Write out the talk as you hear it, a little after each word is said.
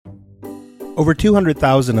Over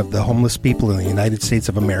 200,000 of the homeless people in the United States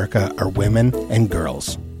of America are women and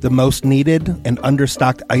girls. The most needed and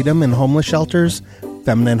understocked item in homeless shelters,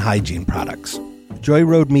 feminine hygiene products. Joy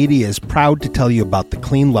Road Media is proud to tell you about the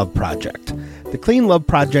Clean Love Project. The Clean Love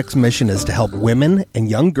Project's mission is to help women and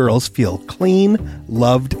young girls feel clean,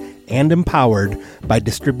 loved, and empowered by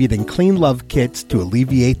distributing Clean Love kits to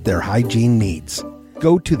alleviate their hygiene needs.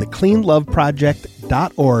 Go to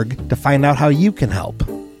thecleanloveproject.org to find out how you can help.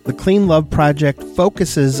 The Clean Love Project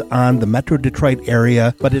focuses on the Metro Detroit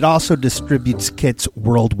area, but it also distributes kits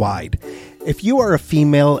worldwide. If you are a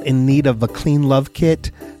female in need of a Clean Love kit,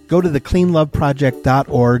 go to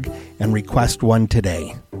thecleanloveproject.org and request one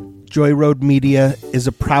today. Joy Road Media is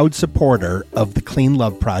a proud supporter of the Clean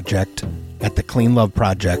Love Project at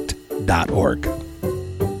thecleanloveproject.org.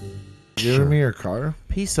 Giving me your car?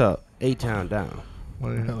 Peace up, A-Town down.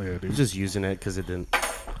 What the hell, yeah, I dude? was just using it because it didn't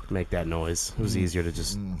make that noise. It was easier to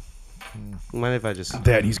just... Mind if I just...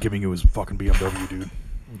 Dad, he's giving you his fucking BMW, dude.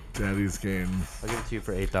 Daddy's game. I'll give it to you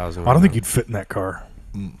for $8,000. I don't think you'd fit in that car.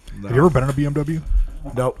 No. Have you ever been in a BMW?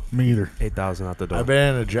 Nope. Me either. $8,000 out the door. I've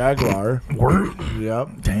been in a Jaguar. Word? Yep.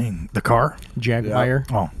 Dang. The car? Jaguar.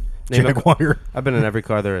 Oh. Name a- Jaguar. I've been in every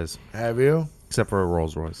car there is, Have you? except for a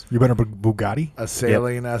Rolls Royce. You been in a Bugatti? A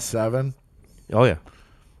Saline S7? Oh, yeah.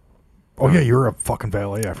 Oh, yeah, you're a fucking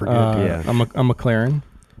valet. I forget. Yeah. I'm a McLaren.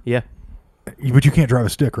 Yeah. But you can't drive a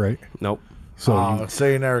stick, right? Nope. So So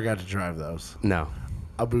you never got to drive those. No.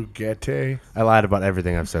 A Bugatti? I lied about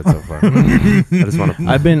everything I've said so far. I just want to...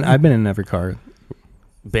 I've been in every car.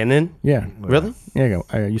 Been in? Yeah. Really? Yeah.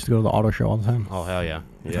 I used to go to the auto show all the time. Oh, hell yeah.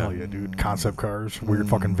 Hell yeah, dude. Concept cars, weird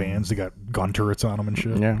fucking vans. They got gun turrets on them and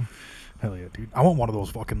shit. Yeah. Hell yeah, dude. I want one of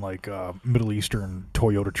those fucking like Middle Eastern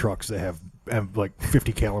Toyota trucks that have like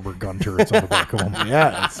 50 caliber gun turrets on the back of them.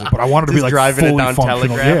 Yeah. It's But I want it to be Just like driving it fully down functional.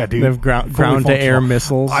 Telegram? Yeah, dude. They have ground Fully to air functional.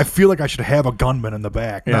 missiles. I feel like I should have a gunman in the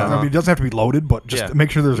back. Yeah. I mean, it doesn't have to be loaded, but just Yeah.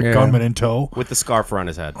 make sure there's a Yeah. gunman in tow. With the scarf around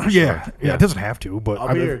his head. Yeah, it doesn't have to, but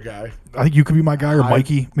I'll be your guy. I think you could be my guy or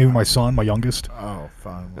Mikey, maybe my son, my youngest. Oh,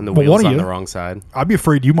 fine. And the But wheels one of on you- the wrong side. I'd be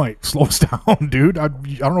afraid you might slow us down, dude. I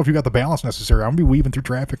don't know if you got the balance necessary. I'm gonna be weaving through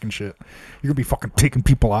traffic and shit. You're gonna be fucking taking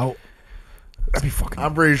people out. That'd be fucking.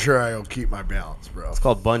 I'm pretty sure I'll keep my balance, bro. It's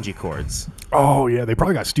called bungee cords. Oh yeah, they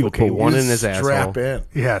probably got steel Put cables. one in his Strap asshole. in.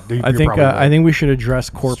 Yeah, dude. I you're think probably right. I think we should address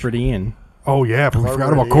corporate Ian. Oh yeah, but we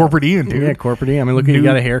forgot about Ian. corporate Ian, dude. Yeah, corporate Ian. I mean, look at you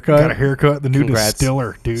got a haircut. Got a haircut. The new Congrats.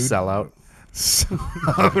 distiller, dude. Sellout.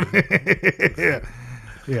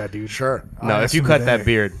 Yeah, dude. Sure. No, if you Awesome cut day. that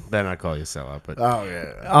beard, then I'd call you sellout. But Oh,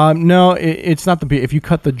 yeah. No, it's not the beard. If you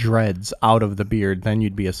cut the dreads out of the beard, then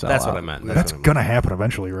you'd be a sellout. that's what I meant. That's what I meant. gonna happen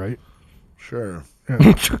eventually, right? Sure.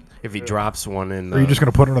 If he drops one in the... Or are you just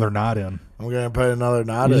gonna put another knot in? I'm going to put another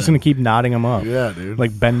knot You're in. just gonna keep knotting them up, Yeah, dude.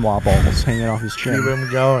 like Benoit balls hanging off his Keep chin. him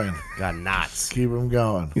going. got knots. Keep him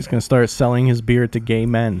going. He's gonna start selling his beard to gay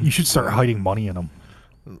men. You should start hiding money in them.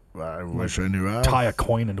 I wish I knew how. Tie a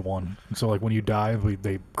coin into one. So like when you die,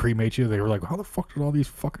 they cremate you. They were like, how the fuck did all these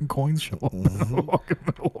fucking coins show up in the fucking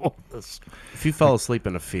middle of this? If you fell asleep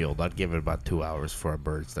in a field, I'd give it about 2 hours before a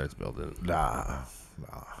bird starts building. Nah.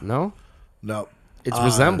 No? No. It's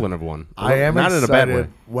resemblant of one. I am Not in a excited bad way.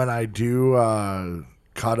 when I do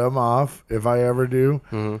cut them off, if I ever do.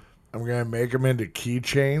 Mm-hmm. I'm going to make them into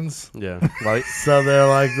keychains. Yeah. Like, So they're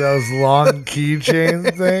like those long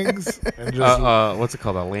keychain things. And just, what's it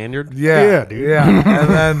called? A lanyard? yeah, dude. Yeah. And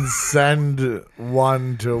then send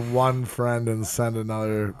one to one friend and send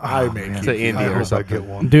another. I make To keychains. India I or hope I something. get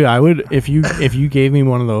one. Dude, I would if you gave me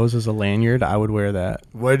one of those as a lanyard, I would wear that.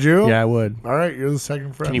 Would you? Yeah, I would. All right, you're the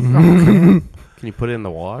second friend. Can you put it in the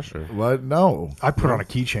wash? Or? What? No. I put on a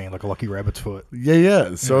keychain like a lucky rabbit's foot.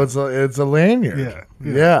 Yeah. So it's a lanyard. Yeah.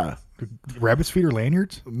 Yeah. Rabbit's feet or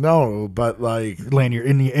lanyards? No, but like Lanyard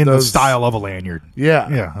in the Those- style of a lanyard. yeah.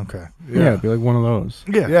 Yeah. Okay. Yeah, it'd be like one of those.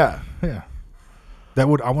 Yeah. Yeah. Yeah. That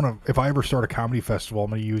would I want to if I ever start a comedy festival, I'm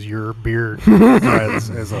gonna use your beard threads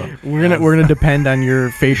as a. We're gonna depend on your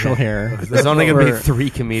facial hair. There's only going to be For- 3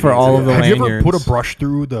 comedians. for all of the Have you ever lanyards. put a brush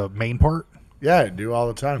through the main part? Yeah, I do all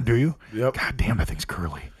the time. Do you? Yep. God damn, that thing's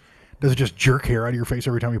curly. Does it just jerk hair out of your face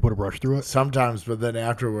every time you put a brush through it? Sometimes, but then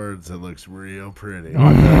afterwards it looks real pretty.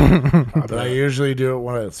 But I usually do it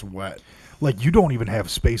when it's wet. Like you don't even have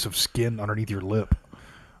space of skin underneath your lip.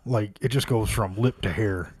 Like it just goes from lip to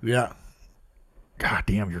hair. Yeah. God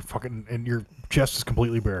damn, you're fucking and your chest is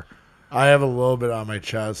completely bare. I have a little bit on my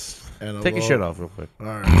chest and Take your shit off real quick. All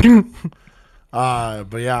right.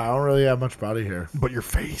 But yeah, I don't really have much body hair. But your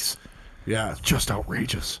face, Yeah. just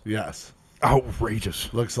outrageous. Yes.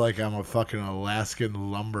 Outrageous. Looks like I'm a fucking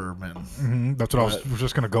Alaskan lumberman. That's what I was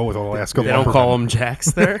just going to go with, Alaska. They don't call them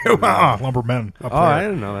jacks there? lumbermen. Up Oh, I there.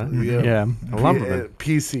 didn't know that. Yeah. A lumberman.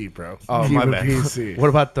 PC, bro. Oh, Keep my it bad. PC. What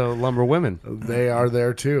about the lumber women? They are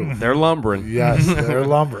there too. They're lumbering. Yes, they're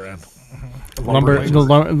lumbering.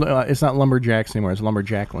 It's not lumberjacks anymore. It's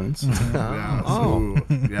lumberjacklins. Yes. Oh.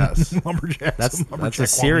 Ooh, yes, Lumberjacks. That's Lumberjack a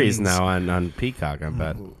series Walloons. now on Peacock, I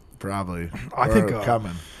bet. probably. I Or think,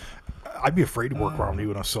 coming. I'd be afraid to work around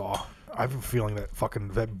you in a saw. I have a feeling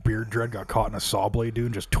that beard dread got caught in a saw blade, dude,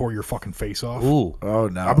 and just tore your fucking face off. Ooh. Oh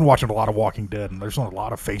no. I've been watching a lot of Walking Dead, and there's a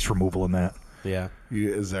lot of face removal in that. Yeah.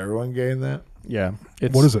 Is everyone getting that? Yeah.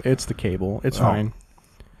 It's, What is it? It's the cable. It's Oh. fine.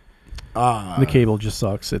 The cable just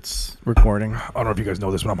sucks. It's recording. I don't know if you guys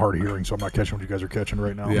know this, but I'm hard of hearing, so I'm not catching what you guys are catching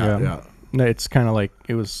right now. Yeah. No, it's kind of like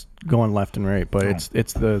it was going left and right, but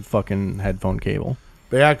it's the fucking headphone cable.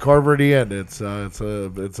 But yeah, Corporate Ian, it's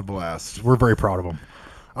a blast. We're very proud of him.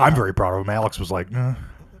 I'm very proud of him. Alex was like, Alex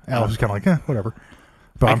was kind of like, whatever.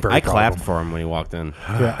 But I'm very I proud clapped of him. for him when he walked in.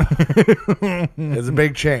 It's a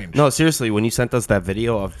big change. No, seriously, when you sent us that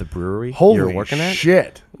video of the brewery Holy you were working at,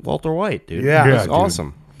 shit, Walter White, dude. Yeah. It Yeah, was dude.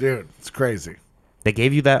 awesome. dude, it's crazy. They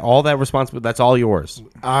gave you all that responsibility. That's all yours.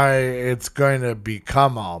 It's going to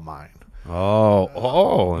become all mine.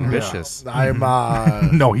 Oh, ambitious. I'm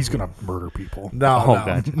No, he's going to murder people. no, Oh, no.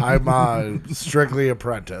 gotcha. I'm strictly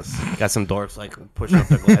apprentice. Got some dorks like pushing up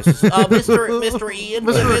their glasses. Mr. Ian.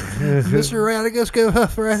 Mr. Radigus, go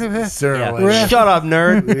Certainly. Yeah. Shut up,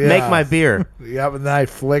 nerd. Yeah. Make my beer. Yep, and then I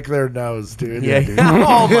flick their nose, dude. Yeah.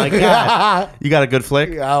 Oh my god. You got a good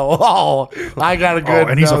flick? Oh, I got a good. Oh,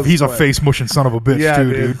 and he's nose a flick. face mushing son of a bitch Yeah,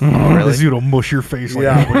 too, dude. dude. Oh, really? This dude will mush your face like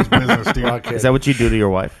Yeah. nobody's business, dude. Okay. Is that what you do to your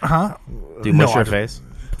wife? Huh? Do you mush No, I her just- face?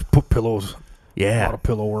 Put pillows. A Yeah. lot of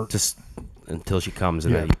pillow work. Just until she comes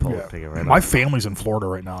and then you pull it, pick it right My up. family's in Florida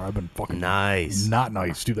right now. And I've been fucking Nice. not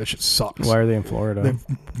nice, dude. That shit sucks. Why are they in Florida? They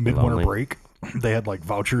midwinter Lonely. break. They had like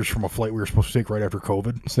vouchers from a flight we were supposed to take right after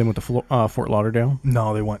COVID. Same with the Fort Lauderdale.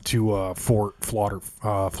 No, they went to Fort Florida.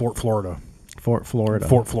 Fort Florida. Fort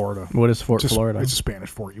Florida. What is Fort It's a, Florida? It's a Spanish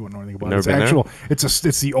fort. You wouldn't know anything about Never it. been there?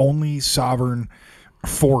 It's the only sovereign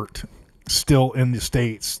fort still in the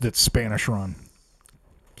States that's Spanish run.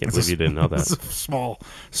 Can't believe you didn't know It's that. a small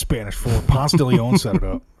Spanish fort. Ponce de Leon set it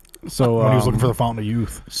up So when he was looking for the Fountain of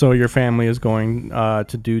Youth. So your family is going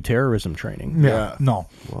to do terrorism training. Yeah. No,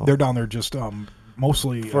 they're down there just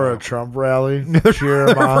mostly For a Trump rally? Cheer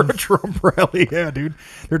him for on. a Trump rally. Yeah, dude.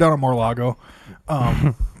 They're down at Mar-a-Lago.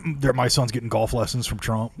 My son's getting golf lessons from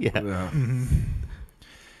Trump. Yeah.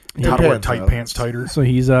 Yeah. How to wear Depends, tight though. pants tighter. So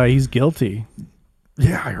he's guilty.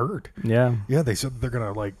 Yeah, I heard. Yeah. Yeah, they said they're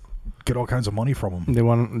gonna like get all kinds of money from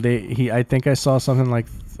him. I think I saw something like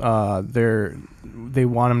they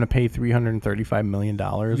want him to pay $335 million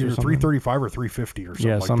or Either something. 335 or 350 or something.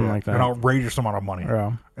 Yeah, like something that. like that. An outrageous amount of money.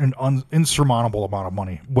 Yeah. An insurmountable amount of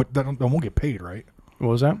money. What that won't get paid, right? What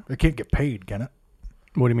was that? It can't get paid, can it?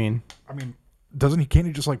 What do you mean? I mean, can't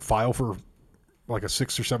he just like file for like a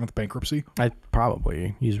 6th or 7th bankruptcy?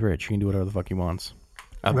 Probably. He's rich. He can do whatever the fuck he wants.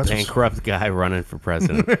 A That's bankrupt guy running for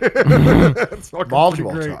president.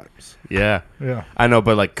 Multiple great. times. Yeah. Yeah. I know,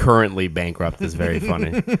 but like currently bankrupt is very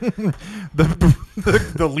funny.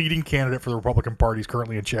 The leading candidate for the Republican Party is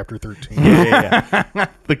currently in Chapter 13. Yeah.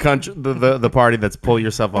 The country, the party that's pull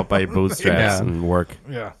yourself up by your bootstraps Yeah. and work.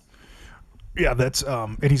 Yeah. Yeah, that's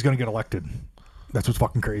and he's gonna get elected. That's what's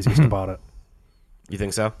fucking craziest about it. You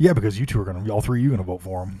think so? Yeah, because you two are all three of you gonna vote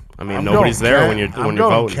for him. I mean, I'm nobody's going there Ken- when you're I'm going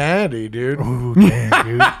voting. Kennedy, dude. Ooh, damn,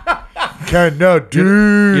 dude. No,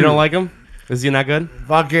 dude. You don't like him? Is he not good?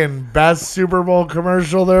 Fucking best Super Bowl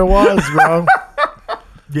commercial there was, bro.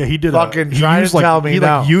 Yeah, he did. Fucking he try used, to like, tell me he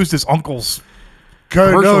now. like used his uncle's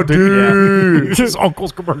No, commercial, didn't he? dude. his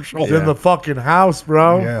uncle's commercial. It's in the fucking house,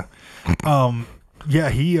 bro. Yeah. Yeah,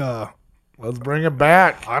 he. Let's bring it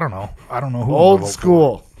back. I don't know. I don't know who. Old to vote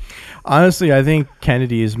school. Honestly, I think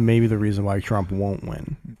Kennedy is maybe the reason why Trump won't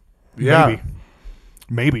win. for. Yeah.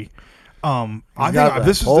 Maybe. I got think that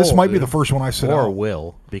this poll, might be dude. the first one I said. Or out.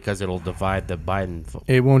 will, because it'll divide the Biden vote.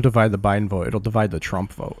 It won't divide the Biden vote. It'll divide the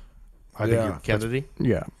Trump vote. I think Yeah. you're- Kennedy?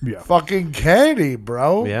 Yeah. yeah. Fucking Kennedy,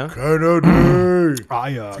 bro. Yeah? Kennedy. It's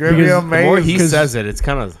I gonna be Because The more amazing. he says it, it's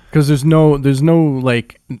kind of... Because there's no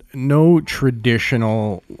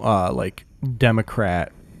traditional like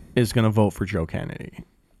Democrat is gonna vote for Joe Kennedy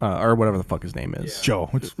or whatever the fuck his name is. Joe.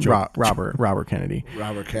 It's Joe. Robert Kennedy.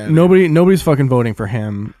 Robert Kennedy. Nobody's fucking voting for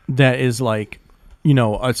him. That is like, a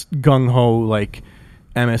gung ho like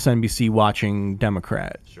MSNBC watching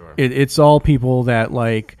Democrat. Sure. It's all people that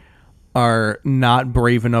like are not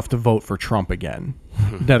brave enough to vote for Trump again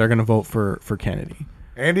that are gonna vote for Kennedy.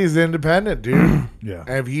 And he's independent, dude. Yeah.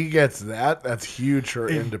 And if he gets that, that's huge for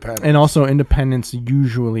independent. And also, independents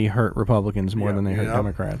usually hurt Republicans more than they hurt Yep.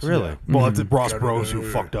 Democrats. Really? Well, it's Ross Bros who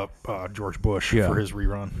fucked up George Bush Yeah. for his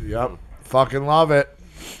rerun. Yep. Fucking love it.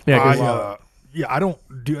 Yeah, 'cause- I don't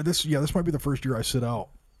do this. Yeah, this might be the first year I sit out.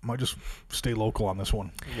 Might just stay local on this one.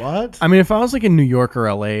 What? I mean, if I was like in New York or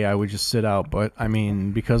LA, I would just sit out. But I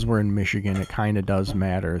mean, because we're in Michigan, it kind of does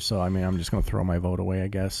matter. So I mean, I'm just gonna throw my vote away, I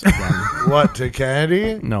guess. Again. What, to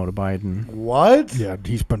Kennedy? No to Biden. What? Yeah,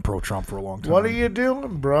 he's been pro-Trump for a long time. What are you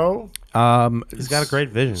doing, bro? He's got a great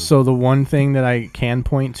vision. So the one thing that I can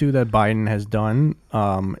point to that Biden has done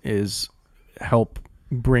is help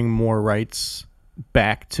bring more rights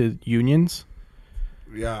back to unions.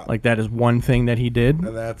 Yeah. Like that is one thing that he did.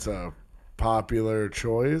 And that's a popular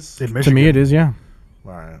choice. In To Michigan? me, it is. Yeah.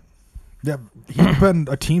 All right. Yeah, he's been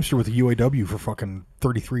a Teamster with the UAW for fucking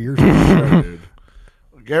 33 years. Sure, dude.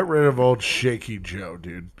 Get rid of old Shaky Joe,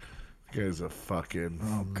 dude. That guy's a fucking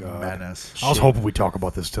menace. I was hoping we'd talk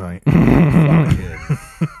about this tonight. Fucking.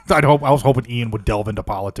 I was hoping Ian would delve into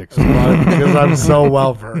politics. Because I'm so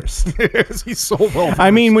well versed. He's so well.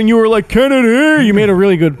 I mean, when you were like Kennedy, you made a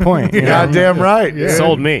really good point. you know? Goddamn right. dude.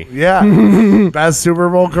 Sold me. Yeah. Best Super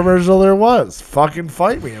Bowl commercial there was. Fucking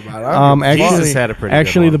fight me about it. I don't give a fuck. Jesus had a pretty good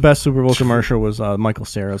Actually, one. the best Super Bowl commercial was Michael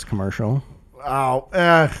Cera's commercial. Oh,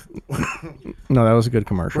 No, that was a good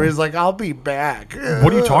commercial. where he's like, I'll be back.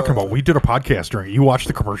 What are you talking about? We did a podcast during it. You watched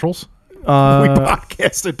the commercials? We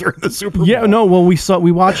podcasted during the Super Bowl. Yeah, no. Well,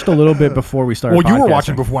 we watched a little bit before we started. Well, you were podcasting.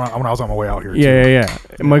 watching before when I was on my way out here. Yeah, too. yeah.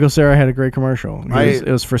 Michael Cera had a great commercial. It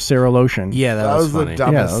was for Sarah Lotion. Yeah, That was the funny. Yeah,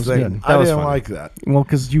 dumbest that was thing. good. I was didn't funny. like that. Well,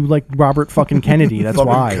 because you like Robert fucking Kennedy. That's Fucking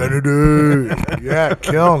why. Kennedy. Yeah,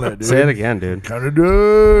 killing it, dude. Say it again, dude. Kennedy.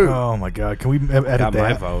 Oh my God! Can we edit Got that?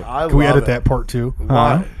 my vote. I Can we love edit it. that part too?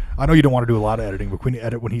 Why? I know you don't want to do a lot of editing, but can we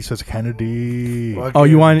edit when he says Kennedy? Fucking- Oh,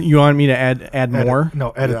 you want me to add Edit- more?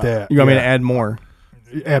 No, edit Yeah. that. You want me to Yeah. add more?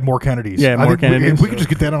 Add more Kennedys? Yeah, I more think Kennedys. We could just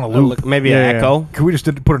get that on a Oh, loop. look, maybe Yeah, an yeah. echo. Can we just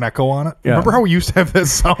put an echo on it? Yeah. Remember how we used to have that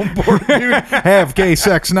soundboard, dude? Have gay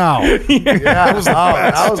sex now. Yeah, that was the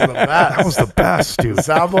best. That was the best, dude.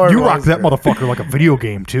 Soundboard You was rocked that great. motherfucker like a video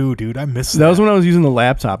game too, dude. I missed that. That was when I was using the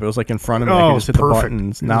laptop. It was like in front of me. I Oh, could it just hit was the perfect.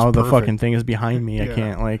 buttons. It Now was the perfect. fucking thing is behind me. I Yeah.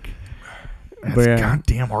 can't like. That's But yeah.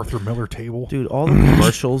 goddamn Arthur Miller table. Dude, all the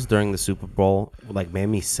commercials during the Super Bowl like made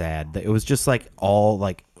me sad. It was just like all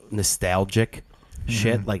like nostalgic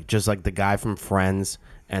shit, like just like the guy from Friends,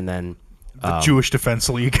 and then The Jewish Defense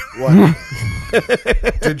League. What?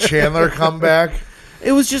 Did Chandler come back?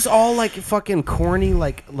 it was just all like fucking corny.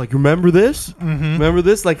 Like remember this? Remember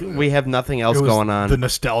this? Like we have nothing else It was going on. The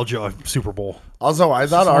nostalgia of Super Bowl. Also, I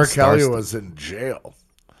thought all R. Kelly stars. was in jail.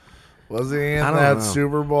 Was he in I don't that know.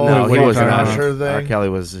 Super Bowl? no, he fucking was not. Usher thing? R. Kelly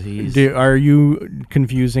was. He's Are you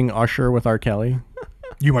confusing Usher with R. Kelly?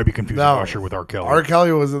 You might be confusing No. Usher with R. Kelly. R.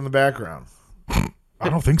 Kelly was in the background. I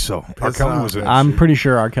don't think so. R. It's Kelly not, was in. man. I'm pretty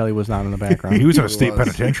sure R. Kelly was not in the background. He was in a state was.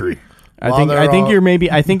 penitentiary. Well, I think they're all- you're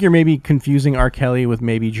maybe confusing R. Kelly with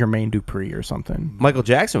maybe Jermaine Dupri or something. Michael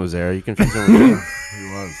Jackson was there. You confused him with him. He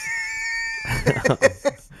was.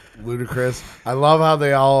 Ludicrous. I love how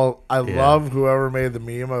they all. I love whoever made the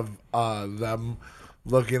meme of them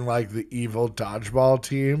looking like the evil dodgeball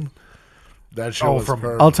team. That shit Oh, was from-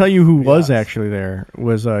 perfect. I'll tell you who was Yes. actually there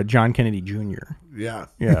was John Kennedy Jr. Yeah,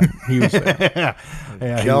 Yeah, he was there.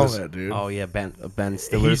 Yeah, he killing was- it, dude. Oh yeah, Ben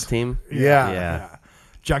Stiller's team. yeah. Yeah.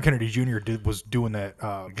 John Kennedy Jr. was doing that,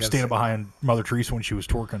 standing behind Mother Teresa when she was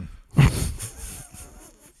twerking.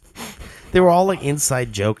 They were all like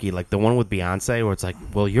inside jokey, like the one with Beyonce, where it's like,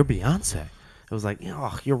 "Well, you're Beyonce." It was like,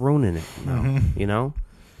 "Oh, you're ruining it," you know.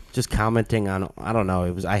 Just commenting on, I don't know.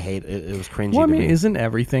 It was, I hate it. It was cringy. Well, I to mean, me. isn't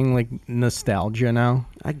everything like nostalgia now?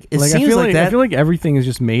 It Like, seems like that. I feel like everything is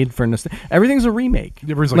just made for nostalgia. Everything's a remake.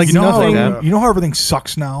 Everybody's like, Like, you know, nothing- you know how everything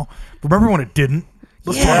sucks now? Remember when it didn't?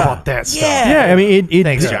 Let's Yeah. talk about that stuff. Yeah, I mean, it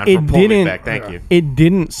Thanks, John, it for pulling me didn't back. Thank you. It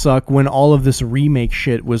didn't suck when all of this remake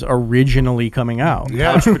shit was originally coming out.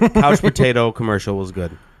 Yeah. Couch potato commercial was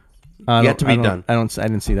good. I Yet don't- to be I don't- done. I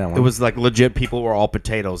didn't see that one. It was like legit. People were all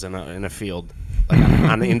potatoes in a field, like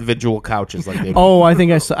on individual couches. Like they. Oh, I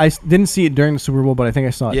think I saw. Didn't see it during the Super Bowl, but I think I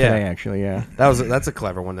saw it Yeah. today. Actually, yeah. that's a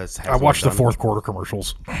clever one. I watched the fourth quarter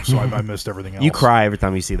commercials, so I missed everything else. You cry every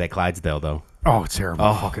time you see that Clydesdale, though. Oh, it's terrible.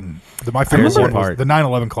 Oh. Fucking my favorite remember- one was the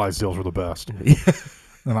 9/11 Clydesdales were the best.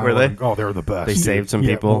 The Were they? 9/11 Oh, they were the best. They saved some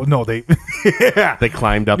Yeah, people? well, no, they. Yeah, They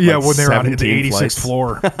climbed up. yeah, like when they were on the 17 86th flights.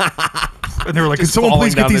 floor. And they were like, "Can Just someone falling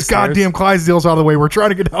please get down these the stairs. goddamn Clydesdales out of the way? We're trying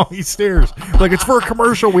to get down these stairs. Like, it's for a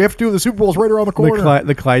commercial. We have to do it. The Super Bowl's right around the corner."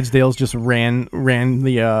 The Clydesdales just ran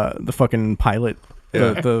the fucking pilot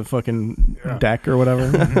the fucking deck or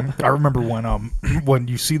whatever. I remember when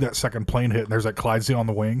you see that second plane hit and there's that Clydesdale on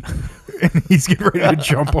the wing, and he's getting ready to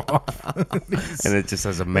jump off, And it just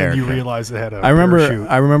says and America. you realize it had a I parachute.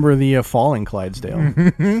 remember the falling Clydesdale.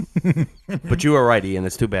 But you were right, Ian.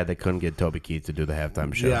 It's too bad they couldn't get Toby Keith to do the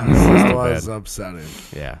halftime show. Yeah, It's this too was bad. upsetting.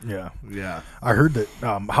 Yeah. Yeah, Yeah. I heard that.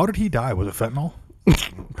 How did he die? Was it fentanyl?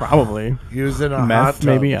 Probably. He was in a Meth, hot tub,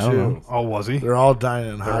 maybe? I don't too. know. Oh, was he? They're all dying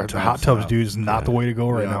in hot tubs. Hot tubs, now. dude, is not the way to go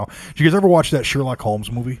right Yeah. now. Did you guys ever watch that Sherlock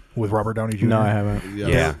Holmes movie with Robert Downey Jr.? No, I haven't.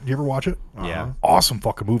 Yeah. Did you ever watch it? Yeah. Awesome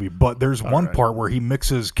fucking movie. But there's one part where he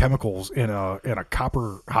mixes chemicals in a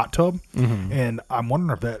copper hot tub, and I'm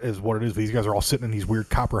wondering if that is what it is. These guys are all sitting in these weird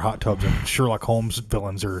copper hot tubs, and Sherlock Holmes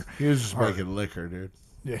villains are. He was just making liquor, dude.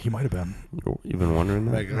 Yeah, he might have been. You've been wondering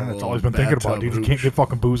that? Making a That's little all he's been thinking about, bathtub dude. You hooch. can't get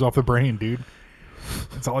fucking booze off the brain, dude.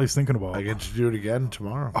 That's all he's thinking about. I get to do it again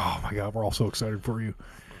tomorrow. Oh my god, we're all so excited for you.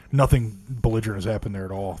 Nothing belligerent has happened there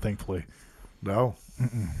at all, thankfully. No,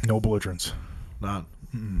 No belligerence. none.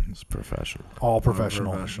 It's professional. All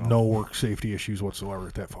professional. professional. No work safety issues whatsoever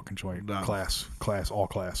at that fucking joint. No. Class, all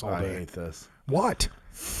I day. hate this. What?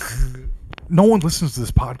 No one listens to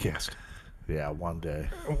this podcast. Yeah, one day.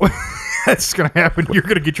 That's gonna happen. You're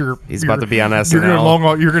gonna get your. He's about to be on You're gonna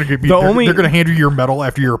SNL. You're gonna get. The They're, only- they're gonna hand you your medal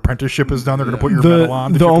after your apprenticeship is done. They're gonna put your The medal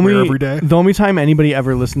on. That the you have to wear only every day. the only time anybody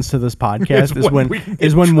ever listens to this podcast is when when we get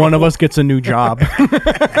is in when one of us gets a new job.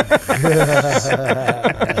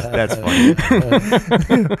 That's funny.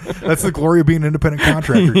 That's the glory of being an independent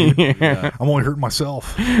contractor, dude. I'm only hurting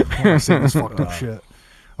myself when I say this fucked up shit.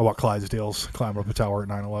 I bought Clydesdales climbing up a tower at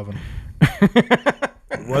 9/11.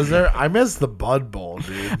 Was there? I missed the Bud Bowl,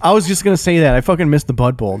 dude. I was just gonna say that. I fucking missed the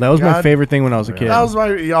Bud Bowl. That was my God. favorite thing when I was a kid. That was my.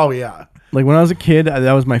 Oh yeah. Like when I was a kid,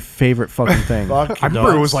 that was my favorite fucking thing. Fuck. I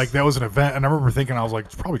remember it was nuts. like that was an event, and I remember thinking I was like,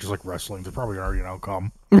 it's probably just like wrestling. They're probably already an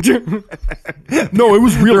outcome. No, it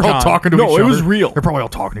was real. They're all John. talking to no, each other. it was real. They're probably all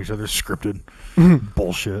talking to each other. Scripted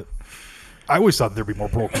bullshit. I always thought there'd be more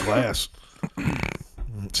broken glass.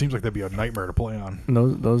 It seems like that'd be a nightmare to play on.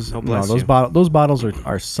 Those bless you. those bottles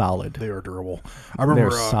are solid. They are durable. I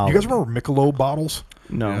remember. They're You solid. guys remember Michelob bottles?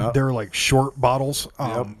 No, Yeah. They're like short bottles,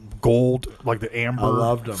 gold, like the amber. I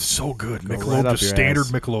loved 'em. So good. right Michelob, up just your standard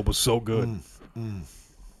ass. Michelob was so good.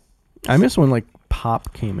 I miss when like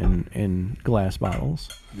pop came in glass bottles.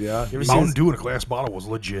 Yeah. You ever Mountain seen, Dew in a glass bottle was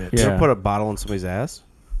legit. you Yeah. ever put a bottle in somebody's ass?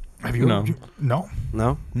 Have you? No. No,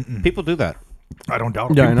 No? People do that. I don't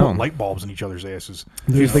doubt it. Yeah, I People know. put light bulbs in each other's asses.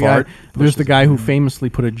 There's you the guy. fart, There's the guy who famously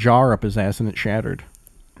put a jar up his ass and it shattered.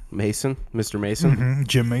 Mason? Mr. Mason?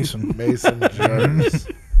 Jim Mason. Mason Jones.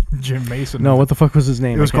 Jim Mason. No, what the fuck was his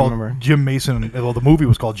name? It was I can't called remember. Jim Mason. Well, the movie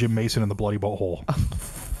was called Jim Mason and the Bloody Butthole.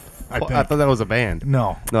 I think. I thought that was a band.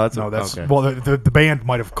 No, No, that's- okay. well, the band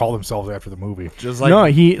might have called themselves after the movie. Just like No,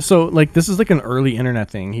 this is like an early internet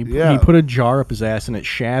thing. He Yeah. put a jar up his ass and it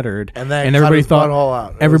shattered, And then cut everybody his thought butthole out.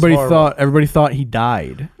 It was everybody horrible. thought he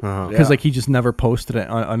died Uh-huh. because Yeah. like he just never posted it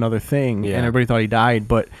on another thing, Yeah. and everybody thought he died.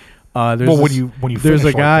 But there's Well, when this- you there's a finish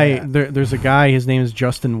like guy that. there's a guy. His name is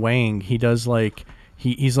Justin Wang. He does like.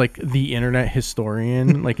 He's like the internet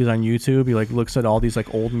historian. Like he's on YouTube. He like looks at all these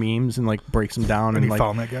like old memes and like breaks them down And and he like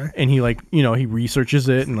found that guy? and he like he researches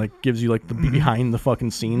it and like gives you like the behind the fucking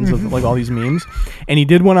scenes of like all these memes. And he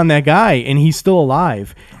did one on that guy and he's still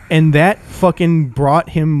alive. And that fucking brought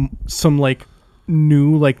him some like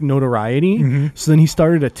new like notoriety. So then he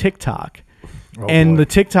started a TikTok. And boy. the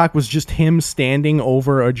TikTok was just him standing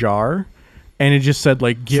over a jar. And it just said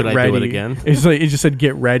like get Should I do ready. it again? It's like it just said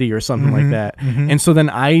get ready or something like that. And so then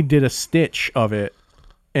I did a stitch of it,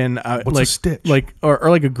 and What's a like stitch? like or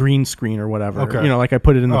like a green screen or whatever. Okay. Like I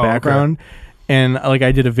put it in the Oh, okay. background, and like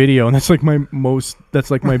I did a video, and that's like my best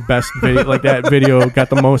video. Like that video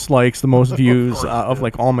got the most likes, the most views of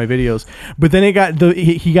like all my videos. But then it got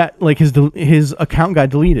he got like his account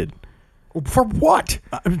got deleted For what?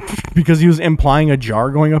 because he was implying a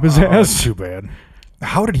jar going up his Oh, that's ass. too bad.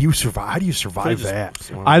 How did you survive? How do you survive that?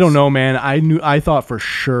 I don't know, man. I thought for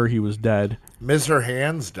sure he was dead. Mr.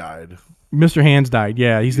 Hands died. Mr. Hands died.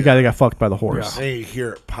 Yeah, he's the guy that got fucked by the horse. And you hear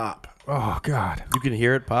it pop. Oh God. You can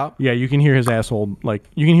hear it pop? Yeah, you can hear his asshole, like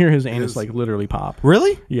you can hear his anus like literally pop.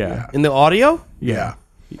 Really? Yeah, In the audio? Yeah.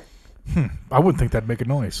 I wouldn't think that'd make a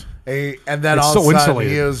noise. And then It's all so of a sudden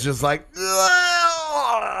insulated. he was just like. They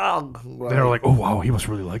were like, oh wow, he must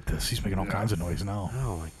really like this. He's making all kinds of noise now.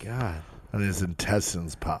 Oh my god. and his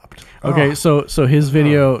intestines popped. Okay, so his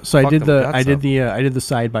video. So I Fuck did them the guts I did up. the I did the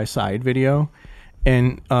side by side video,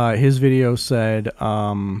 and his video said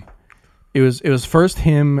it was first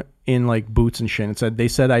him in like boots and shit. It said they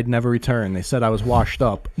said I'd never return. They said I was washed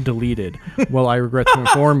up, deleted. Well, I regret to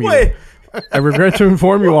inform you. Wait. I regret to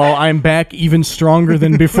inform you all, I'm back even stronger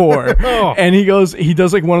than before. And he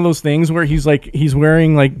does like one of those things where he's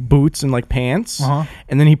wearing like boots and like pants,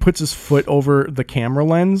 and then he puts his foot over the camera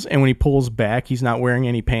lens, and when he pulls back, he's not wearing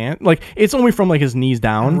any pants. Like it's only from like his knees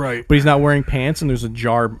down, right? But he's not wearing pants, and there's a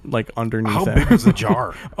jar like underneath. How it. big is the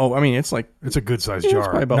jar? Oh, I mean, it's a good sized jar,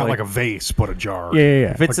 probably about not like a vase, but a jar.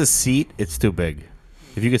 Yeah. If it's a seat, it's too big.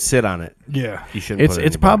 If you could sit on it, Yeah. you shouldn't. Put it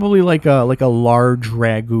It's anywhere. probably like a large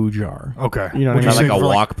ragu jar. Okay. You know Would what I you mean? Like say a for,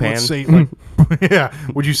 wok pan? Let's say like, yeah.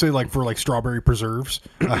 Would you say like for like strawberry preserves,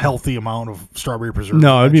 a healthy amount of strawberry preserves?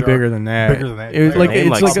 No, in it'd that be jar? bigger than that. Bigger than that. It's like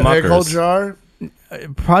Name it's like like Smuckers. Pickle jar.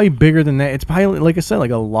 probably bigger than that. It's probably like I said,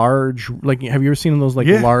 like a large. Like have you ever seen those like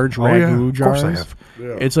Yeah. large Oh, yeah. ragu Of jars? course I have.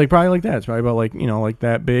 Yeah. It's like probably like that. It's probably about like like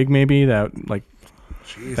that big maybe that like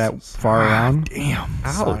that Jesus. far around. Damn.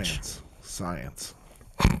 Science.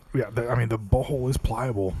 Yeah. I mean, the butthole is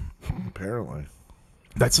pliable. Apparently.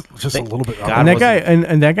 That's just a little bit. God And that guy wasn't-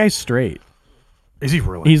 and that guy's straight. Is he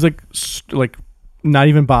really? He's like like not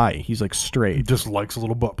even bi. He's like He straight. just likes a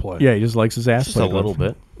little butt play. Yeah, he just likes his ass. just a played little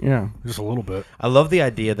with. bit. Yeah. Just a little bit. I love the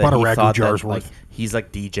idea that About a he ragu thought jar's that like worth. he's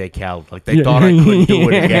like DJ Khaled. Like they thought I couldn't do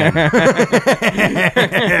it again.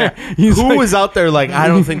 He's Who like, was out there like I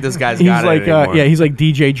don't think this guy's he's got like it anymore. yeah, he's like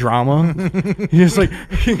DJ drama. He's just like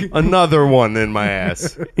Another one in my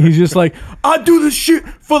ass. he's just like I do this shit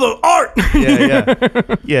for the art.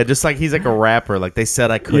 Yeah. Just like he's like a rapper. Like they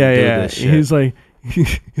said I couldn't do this shit. He's like,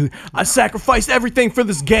 I sacrificed everything for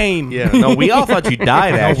this game. Yeah, no, we all thought you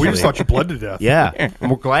died. No, Actually, we just thought you bled to death. Yeah, and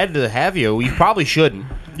we're glad to have you. We probably shouldn't.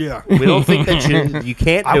 Yeah. We don't think that you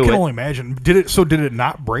can't I do can it. only imagine. Did it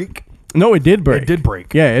not break? No, it did break. It did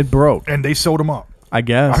break. Yeah, it broke. And they sewed him up. I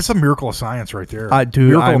guess. That's a miracle of science right there. Dude,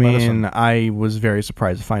 Miracle I of mean, medicine. I was very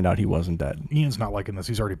surprised to find out he wasn't dead. Ian's not liking this.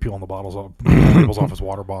 He's already peeling the bottles off, labels off his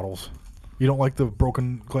water bottles. You don't like the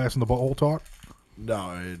broken glass in the butthole talk?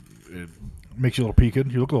 No, it Makes you a little peaked.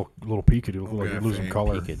 You look a little peaked. You look like Okay, you're losing faint.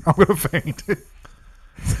 color. Peaked. I'm gonna faint.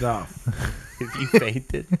 no. If you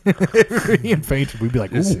fainted, If Ian fainted, we'd be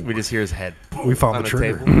like, "Ooh, we just hear his head we found on the the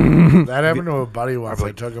trigger." table. That happened to a buddy once.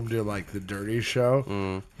 I took him to like the Dirty Show.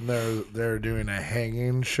 Mm. And they're doing a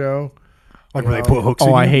hanging show. Like when they put hooks. Oh,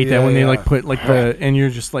 in I you. hate that Yeah, when they yeah. like put like the and you're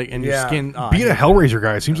just like and your Yeah. skin. Oh, Being a Hellraiser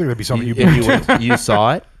guy, it seems like that'd be something you. You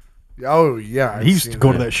saw it? Oh yeah, I've He used to seen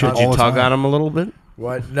go to that shit Did all you the tug time. on him a little bit?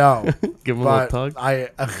 What? No. Give him a but little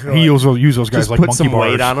tug. He use those guys Just like put monkey some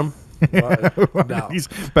bars. weight on him. No. He's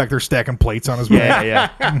back there stacking plates on his back. Yeah,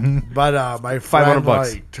 yeah. But my $500 friend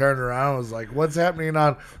bucks. like turned around and was like, "What's happening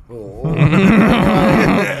on?"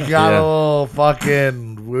 Got Yeah. a little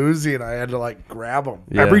fucking woozy, and I had to like grab him.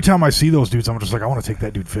 Yeah. Every time I see those dudes, I'm just like, I want to take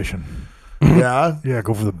that dude fishing. Yeah, Yeah,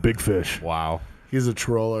 go for the big fish. Wow, he's a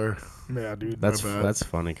troller. Yeah, dude. that's bad. that's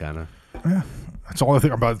funny, kind of. That's all I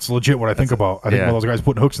think about. It's legit what I think about. I think yeah. about those guys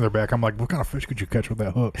putting hooks in their back. I'm like, what kind of fish could you catch with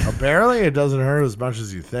that hook? Apparently, it doesn't hurt as much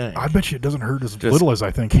as you think. I bet you it doesn't hurt as little as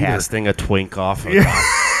I think. Casting a twink off of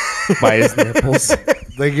by his nipples.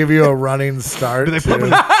 They give you a running start. Do they put too.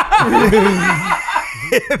 them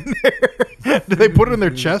Do they put it in their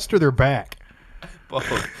chest or their back?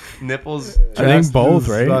 Both nipples. I think Just both, is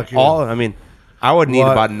right? fucking- All. I mean, I would need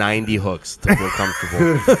What? about 90 hooks to feel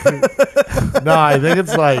comfortable. No, I think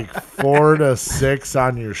it's like 4 to 6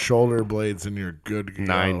 on your shoulder blades, and you're good to go.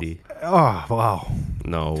 90. Oh, wow.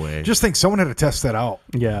 No way. Just think someone had to test that out.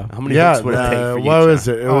 Yeah. How many Yeah, hooks would it take for you? what was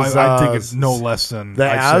John? it? It Oh, was. I think it's no less than the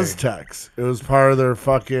I'd say. Aztecs. It was part of their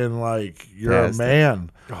fucking like you're Aztecs. a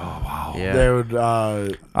man. Yeah. They would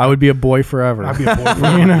I would be a boy forever. I'd be a boy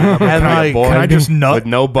for You know? and like boy. Can I just nut? With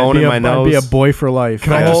no bone in my I'd nose. be a boy for life.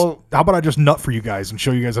 Can I The just, whole- how about I just nut for you guys and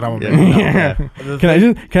show you guys that I'm a Yeah. man? Yeah.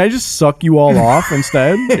 Can I just suck you all off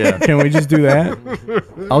instead? Yeah. Can we just do that?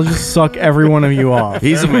 I'll just suck every one of you off.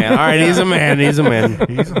 He's a man. All right, he's a man. He's a man.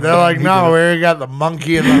 they're like, no, we already got the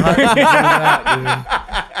monkey in the hut. to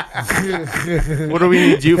do that, What do we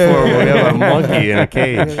need you for? We have a monkey in a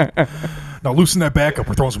cage. Now loosen that back up.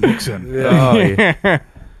 We're throwing some hooks in.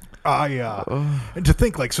 Oh, yeah. And to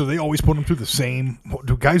think like, so they always put them through the same.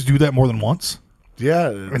 Do guys do that more than once? dude. Yeah,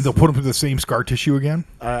 And they'll put them through the same scar tissue again?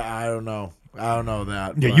 I don't know. I don't know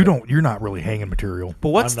that. Yeah, but- you don't. You're not really hanging material. But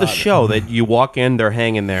what's I'm the not- show that you walk in, they're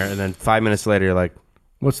hanging there, and then 5 minutes later you're like,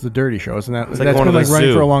 What's the dirty show? Isn't that like that's going been to like the running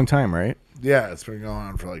zoo. for a long time, right? Yeah, it's been going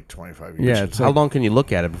on for like 25 years. Yeah, it's How like, long can you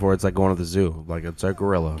look at it before it's like going to the zoo? Like it's a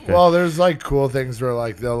gorilla. Okay. Well, there's like cool things where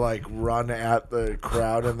like they'll like run at the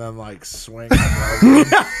crowd and then like swing. above them.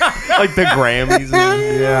 like the Grammys.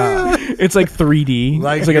 Yeah, it's like 3D.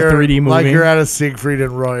 like It's like a you're- 3D movie. Like you're at a Siegfried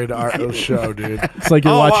and Roy art show, dude. It's like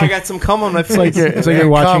you're Oh, watching. I got some cum on my face. It's like you're Ain't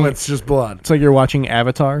watching. cum, it's just blood. It's like you're watching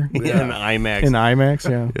Avatar in IMAX. in IMAX.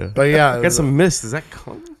 Yeah. But yeah, I got some mist. Is that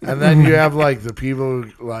cum? and then you have like the people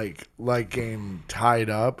who, like getting tied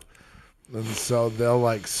up, and so they'll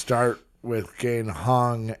like start with getting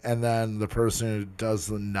hung, and then the person who does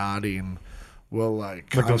the knotting will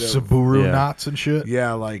like Like kind those of, Subaru Yeah. knots and shit.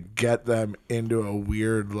 yeah, like get them into a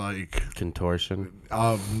weird like Contortion.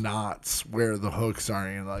 of knots where the hooks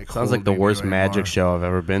aren't like Sounds like the holding worst you magic anymore. show I've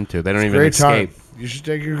ever been to. They don't even Great time. escape. You should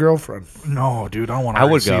take your girlfriend. No, dude, I don't want to I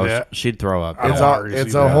would see go. that. She'd throw up. I don't It's wanna a already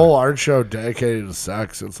it's see a that. whole art show dedicated to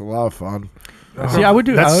sex. It's a lot of fun. See, I would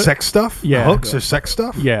do. That's I would- sex stuff. Yeah. The hooks is sex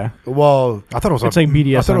stuff. Yeah. Well, I thought it was. It's like I thought it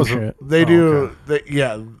BDSM was shit. they Oh, do. okay.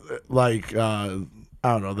 Yeah, like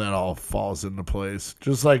I don't know. That all falls into place.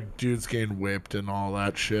 Just like dudes getting whipped and all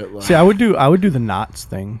that shit. Like, See, I would do the knots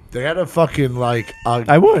thing. they had a fucking like.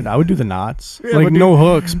 I would do the knots. Yeah, like but no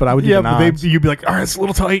hooks, but I would do Yeah, the but knots. you'd be like, all right, it's a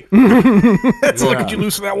little tight. It's like, Yeah. could you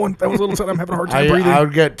loosen that one? That was a little tight. I'm having a hard time I breathing.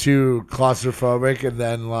 would get too claustrophobic, and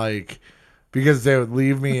then like. Because they would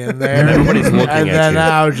leave me in there, And everybody's looking and at then you.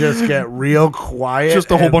 I would just get real quiet.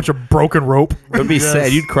 Just a whole and bunch of broken rope. It would be Just-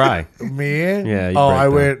 sad. You'd cry. me. Yeah, you'd Oh, break I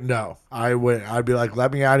down. went. No, I went. I'd be like,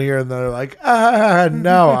 "Let me out of here," and they're like,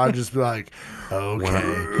 no." I'd just be like, "Okay,"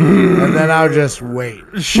 and then I would just wait.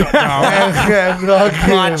 Shut down. and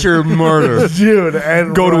fucking- Watch your murder. dude,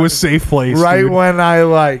 and Go to right- a safe place. Right dude. when I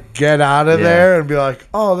like get out of Yeah. there and be like,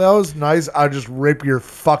 "Oh, that was nice," I'll just rip your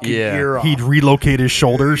fucking Yeah. ear off. He'd relocate his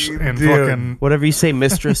shoulders and Dude. fucking. Whatever you say,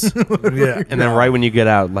 mistress. yeah, And then right when you get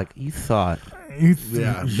out, like you thought.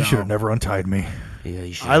 Yeah, you no. should have never untied me. Yeah,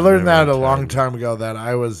 you should. I learned that a long time ago that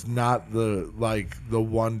I was not the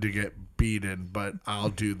one to get beaten, but I'll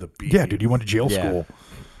do the beating. Yeah, dude, you went to jail Yeah. school.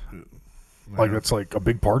 Like that's like a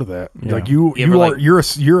big part of that. Yeah. Like you You ever, are like- you're a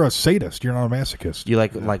sadist. You're not a masochist. You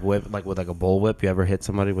like whip like with like a bull whip. You ever hit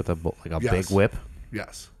somebody with a like a Yes. big whip?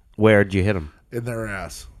 Yes, Where'd you hit him? in their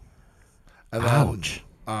ass. And then, Ouch.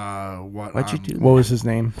 What? Why'd you do that? What was his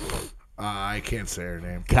name? I can't say her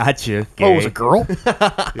name. Gotcha. Oh, it was gay. a girl.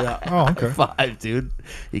 Yeah. Oh, okay. 5, dude.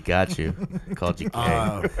 He got you. Called you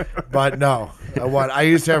gay. But no, what I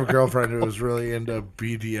used to have a girlfriend who was really into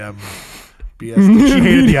BDM. She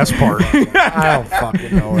hated the S part. I don't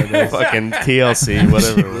fucking know what it is. Fucking TLC,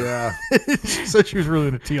 whatever. Yeah, She said she was really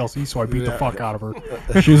into TLC, so I beat the Yeah. fuck out of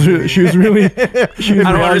her. She was really. I don't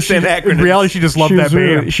understand In acronyms. reality, she just loved that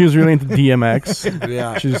band. She was really into DMX.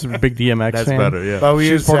 yeah. She's a big DMX That's fan. better, yeah. But we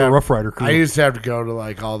She's used part to of have, the Rough Rider crew. I used to have to go to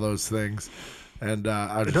like all those things, and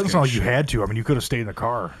I It doesn't sound like you had to. I mean, you could have stayed in the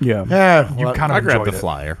car. Yeah. Yeah, You what, kind of I grabbed the enjoyed it.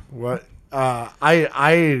 flyer. what?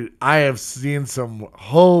 I have seen some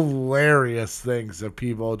hilarious things of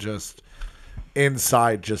people just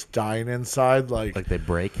inside, just dying inside, like Like they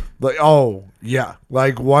break. oh yeah,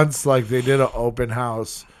 like once like they did an open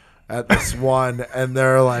house at this one, and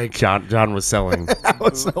they're like, John was selling.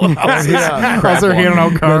 yeah, As they're handing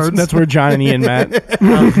out cards. That's where John and Ian met.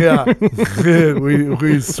 yeah,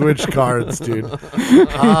 we switched cards, dude,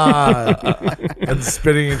 and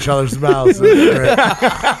spitting each other's mouths.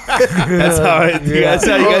 That's how you guys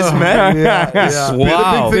met. Yeah.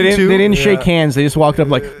 Wow. They didn't shake hands. They just walked up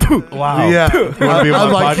like, Wow. Yeah, wanna be on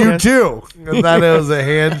I'm my like podcast? you too, and then it was a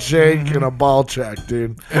handshake and a ball check,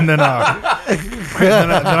 dude. And then, then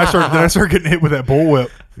I started getting hit with that bullwhip.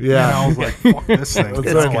 Yeah. And I was like, fuck this thing. I That's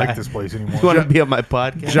don't okay. like this place anymore. You want to be on my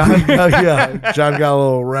podcast? John got a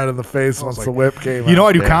little red in the face once the whip came. You know, out.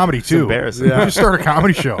 I do comedy too. embarrassing. We just started a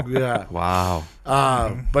comedy show. Yeah. Wow.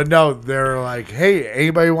 But no, they're like, hey,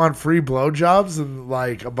 anybody want free blowjobs? And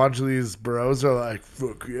like a bunch of these bros are like,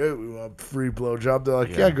 fuck yeah, we want free blowjob. They're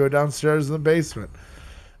like, yeah, go downstairs in the basement.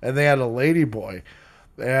 And they had a lady boy.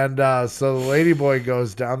 And so the lady boy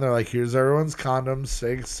goes down there like, here's everyone's condoms,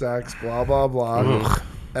 safe sex, blah, blah, blah.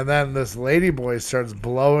 And then this lady boy starts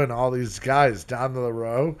blowing all these guys down to the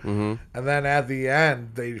row. And then at the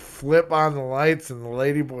end, they flip on the lights and the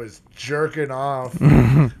lady boy's jerking off,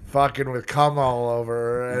 fucking with cum all over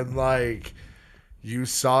her. And like, you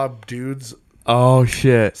saw dudes Oh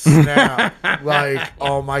shit. snap. Like,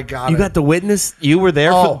 oh my God. You got the witness. You were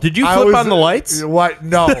there. Oh, Did you I flip was- on the lights? What?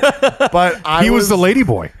 No. But I He was the lady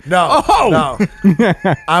boy. No. Oh! No.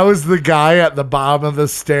 I was the guy at the bottom of the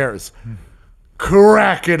stairs.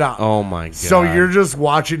 Cracking up. Oh my god. So you're just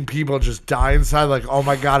watching people just die inside, like, oh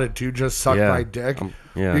my God, a dude just sucked Yeah. my dick.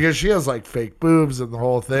 Yeah. because she has like fake boobs and the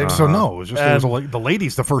whole thing. So no, it was just it was And- the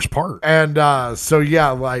ladies the first part. And so yeah,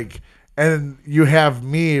 like, and you have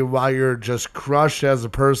me while you're just crushed as a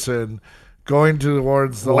person, going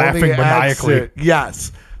towards the Laughing only maniacally. exit.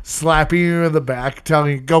 Yes, slapping you in the back,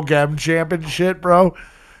 telling you go get him, champ and shit, bro.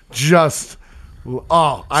 Just So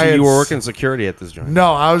I you were working security at this joint.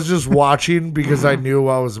 No, I was just watching because I knew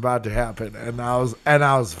what was about to happen, and I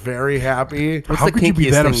was very happy. What's How the could you be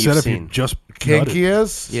kinkiest that thing upset you've if you seen? just nutted?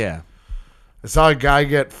 Kinkiest. Yeah. I saw a guy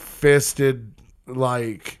get fisted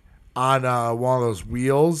like on one of those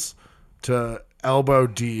wheels to elbow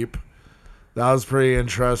deep. That was pretty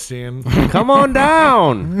interesting. Come on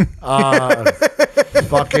down.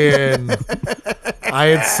 Fucking, I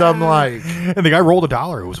had some like And the guy rolled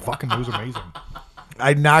 $1. It was amazing.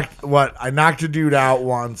 I knocked a dude out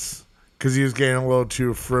once because he was getting a little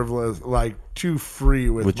too frivolous, like too free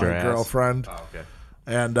with your my ass? girlfriend. Oh, okay.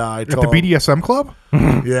 And I At the told him, BDSM club?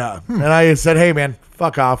 yeah, and I said, "Hey man,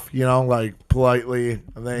 fuck off," like politely,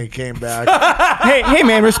 and then he came back. hey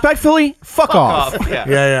man, respectfully, fuck off. Yeah.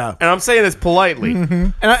 yeah. And I'm saying this politely.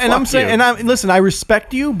 And I'm saying, you. and I listen, I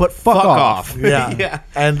respect you, but fuck off. Yeah. Yeah.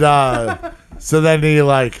 And so then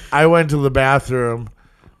I went to the bathroom,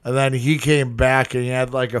 and then he came back and he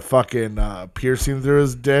had like a fucking piercing through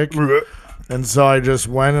his dick. And so I just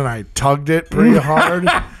went and I tugged it pretty hard.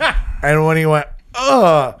 And when he went,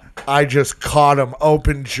 I just caught him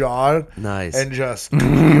open jawed. Nice. And just he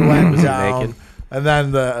went he down. naked? And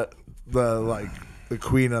then the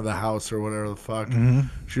queen of the house or whatever the fuck,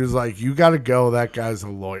 she was like, "You got to go. That guy's a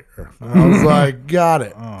lawyer." And I was like, "Got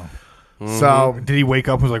it." So Did he wake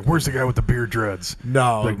up and was like, where's the guy with the beard dreads?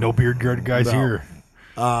 no, Like, no beard dread guys No. here.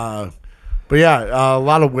 but yeah, a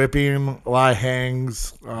lot of whipping, a lot of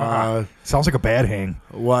hangs. Sounds like a bad hang.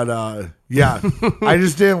 Yeah, I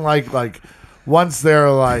just didn't like once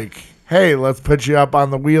they're like, "Hey, let's put you up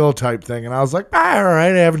on the wheel" type thing, and I was like, all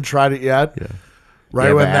right, I haven't tried it yet. Yeah. Right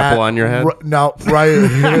have when an that apple on your head? no,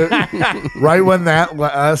 right when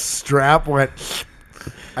that strap went,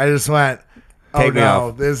 I just went, "Oh Take me no,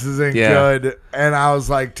 off." this isn't Yeah. good." And I was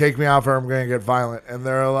like, "Take me off, or I'm going to get violent." And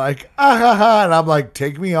they're like, "Ah ha ha," and I'm like,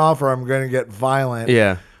 "Take me off, or I'm going to get violent."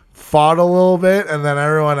 Yeah. Fought a little bit, and then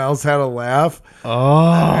everyone else had a laugh.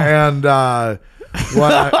 And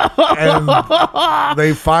and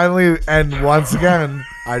they finally, and once again,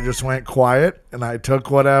 I just went quiet and I took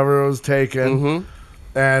whatever was taken,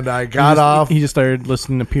 and I got off. He just started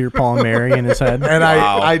listening to Peter, Paul, and Mary in his head. And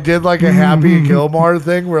I did like a Happy Gilmore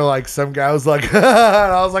thing where like some guy was like, and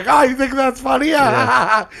I was like, "Oh, you think that's funny?"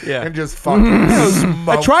 Yeah. Yeah. And just fucking smoked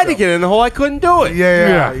I tried to him. get in the hole. I couldn't do it.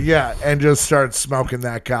 Yeah, and just started smoking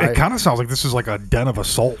that guy. It kind of sounds like this is like a den of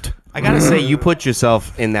assault. I gotta say, you put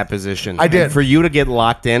yourself in that position. I did. And for you to get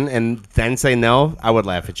locked in and then say no, I would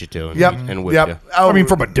laugh at you too. And, Yep. And whip Yep. you. Oh, I mean,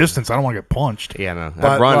 from a distance, I don't want to get punched. Yeah, no. But,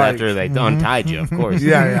 I'd run like- after they untied you, of course.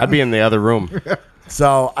 Yeah. I'd be in the other room.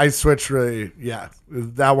 So I switched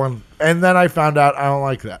that one, and then I found out I don't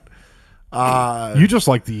like that. You just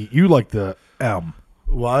like you like the M.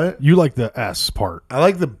 What? You like the S part. I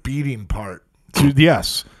like the beating part. The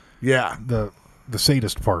S. Yeah, The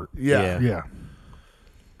sadist part. yeah. Yeah.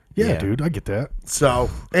 Yeah. Dude, I get that. So,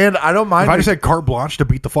 and I don't mind. If I just had carte blanche to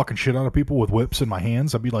beat the fucking shit out of people with whips in my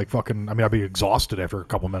hands, I'd be like fucking. I mean, I'd be exhausted after a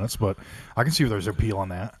couple minutes, but I can see if there's appeal on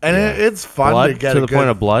that. and it's fun Blood to get to a the good, point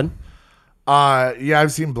of blood. Yeah,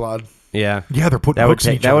 I've seen blood. Yeah. Yeah, they're putting That would hooks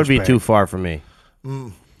in take. each That would other's be back. too far for me.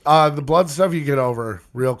 The blood stuff you get over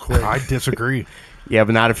real quick. I disagree. Yeah,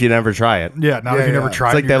 but not if you never try it. Yeah, not Yeah, if you never yeah. tried.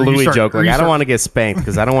 It's like that You Louis start- joke. Like, you I don't start- want to get spanked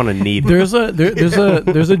because I don't want to need. there's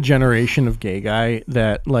a generation of gay guy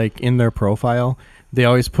that like in their profile they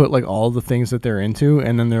always put like all the things that they're into,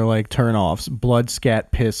 and then they're like turn offs: blood,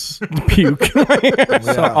 scat, piss, puke.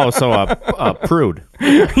 So a prude.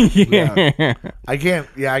 Yeah. I can't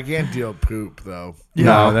deal with poop though.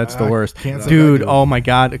 No, that's the I worst. can't say Dude, I do. oh my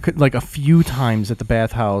God. Like a few times at the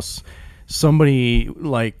bathhouse, somebody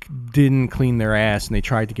like didn't clean their ass and they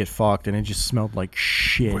tried to get fucked and it just smelled like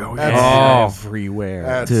shit Well, everywhere.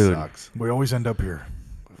 That Dude. sucks. We always end up here.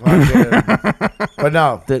 But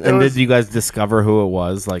no, And it was- did you guys discover who it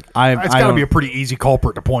was? Like, It's I got to don't- be a pretty easy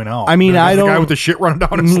culprit to point out. I mean, It's I the guy don't- with the shit running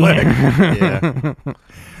down his leg. yeah.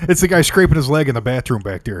 It's the guy scraping his leg in the bathroom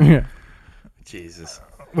back there Yeah. Jesus.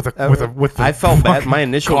 with the I felt bad. My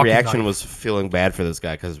initial caulking reaction knife. was feeling bad for this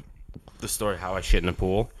guy because the story how I shit in a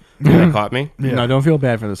pool. That caught me. Yeah. No, don't feel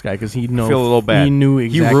bad for this guy because he knows. Feel a little bad. He knew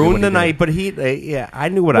exactly. He what ruined the did. night, but I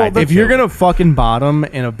knew what I did. If you're too. gonna fucking bottom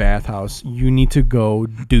in a bathhouse, you need to go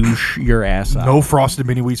douche your ass out. No frosted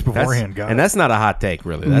mini wheats That's- beforehand, guys. and that's not a hot take,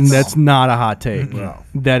 really. That's not a hot take.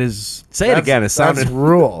 That is. say it again. It sounded. That's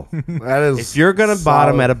rule. That is. If you're gonna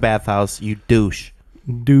bottom solid at a bathhouse, you douche.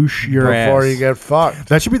 Douche your ass before you get fucked.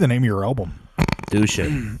 that should be the name of your album. Douche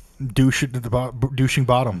it. Douche it to the douching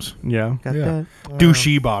bottoms. Yeah. Got Yeah. that?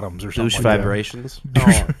 Douchey bottoms or something. Douche like that. vibrations.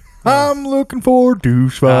 I'm looking for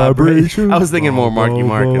douche vibrations. I was thinking more Marky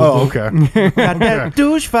Mark. Oh, okay. Got that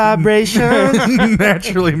douche vibration.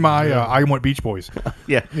 Naturally, my I want Beach Boys.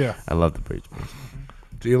 Yeah. Yeah. I love the Beach Boys.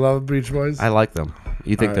 Do you love Beach Boys? I like them.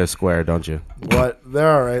 You think they're square, don't you? What?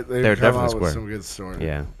 They're all right. They're come definitely out square. with some good stories.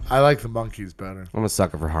 Yeah. I like the Monkees better. I'm a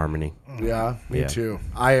sucker for harmony. Yeah, me Yeah. too.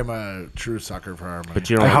 I am a true sucker for harmony. But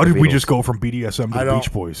you don't How like did the we Beatles. just go from BDSM to I the don't-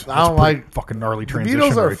 Beach Boys? I don't That's pretty like- fucking gnarly the transition.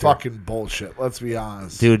 Beatles are right there. fucking bullshit. Let's be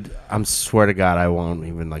honest, Dude, I'm swear to God, I won't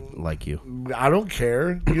even like you. I don't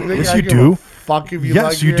care. You think Yes, I you give do. a fuck if you Yes,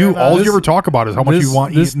 like you me do. or not? All This- you ever talk about is how much you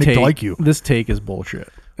want Nick to like you. This take is bullshit.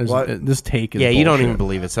 What? This take is Yeah, you don't even bullshit.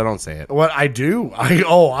 believe it, so don't say it. What I do,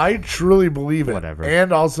 I truly believe it. Whatever.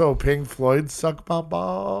 And also, Pink Floyd suck my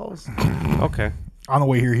balls. Okay. On the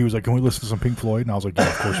way here, he was like, "Can we listen to some Pink Floyd?" And I was like, "Yeah,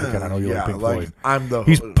 of course we can. I know you Yeah, like Pink like Floyd." I'm the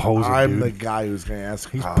He's posing, I'm dude. the guy who's gonna ask.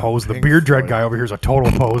 He's posed. The Pink beard dread Floyd. guy over here is a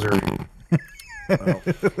total poser.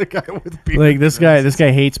 The guy with beard. Like this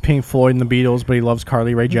guy hates Pink Floyd and the Beatles, but he loves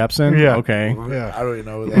Carly Rae Jepsen. Yeah. Okay. Yeah, I don't even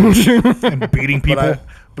know who that is. and beating people.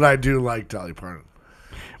 but I do like Dolly Parton.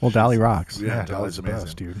 Well, Dolly rocks. Yeah, Yeah, Dolly's Dolly's the amazing.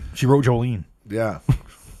 best, dude. She wrote Jolene. Yeah,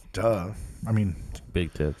 duh. I mean,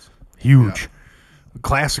 Big tits. huge,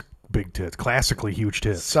 classic big tits, classically huge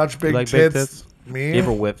tits. Such big like big tits. Me, You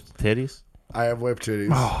ever whipped titties? I have whipped titties.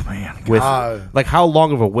 Oh man, With Uh, like how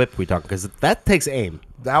long of a whip we talking? Because that takes aim.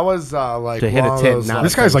 That was like To hit one a of tit, those, not like,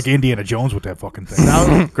 this guy's like Indiana Jones with that fucking thing. that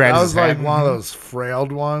was, Grabs that his was like hand. one of those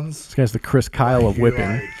frailed ones. This guy's the Chris Kyle of You, whipping.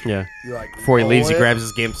 like- Yeah. you, like, Before he leaves, he roll it. grabs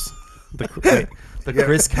his games. The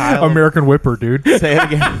Chris Kyle. American Whipper, dude. Say it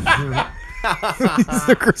again. He's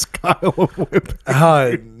the Chris Kyle of whip.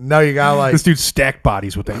 No, you gotta like This dude stack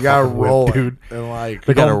bodies with that you gotta fucking whip, roll dude. it and like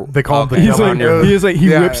They gotta- call him the okay. He's devil. like, your- he is like he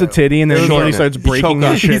Yeah, whips a titty and then Shorten shortly it. starts You breaking choke his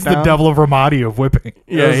on it. shit He's the down. devil of Ramadi of whipping. it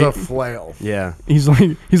Yeah, was he- a flail. Yeah. he's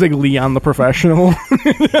like Leon the professional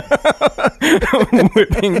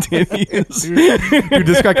whipping titties. Dude,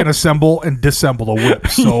 this guy can assemble and disassemble a whip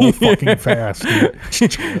so fucking fast, dude.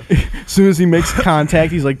 As soon as he makes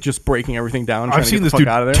contact, he's like just breaking everything down. Trying I've to seen get this the fuck dude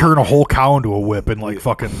out of there. turn a whole cow into a whip and like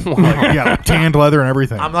fucking like tanned leather and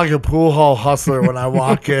everything. I'm like a pool hall hustler when I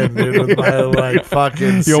walk in, dude, with my like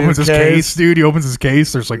fucking He opens his suitcase. case, dude. He opens his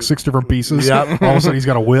case. There's like 6 different pieces. Yep. All of a sudden, he's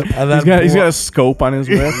got a whip. And then He's got a scope on his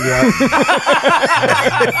whip. Yeah.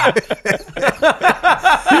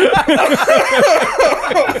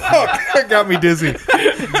 That got me dizzy.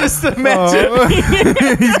 Just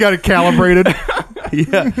imagine. He's got it calibrated.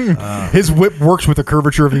 yeah. His whip works with the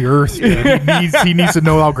curvature of the earth. dude. He needs to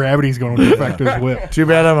know how gravity's going to affect his whip. Too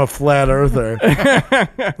bad I'm a flat earther.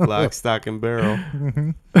 Lock, stock, and barrel.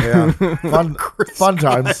 Yeah. Fun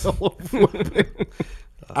times.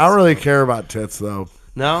 I don't really care about tits though.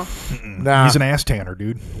 No? Nah. He's an ass tanner,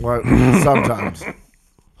 dude. What, sometimes.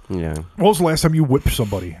 Yeah. When was the last time you whipped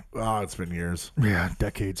somebody? Oh, it's been years. Yeah,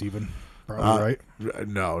 decades even. Probably right.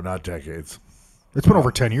 No, not decades. It's been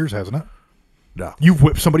over 10 years, hasn't it? No. You've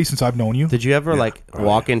whipped somebody since I've known you. Did you ever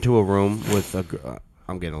walk into a room with a?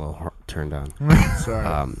 I'm getting a little turned on.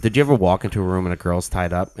 Sorry. Did you ever walk into a room and a girl's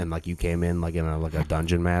tied up and like you came in like in a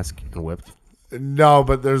dungeon mask and whipped? No,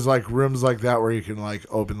 but there's like rooms like that where you can like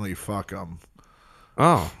openly fuck them.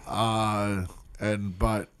 Oh, But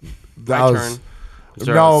that my was turn. Is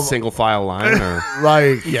there No. a single file line or?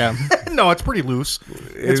 like Yeah. No, it's pretty loose.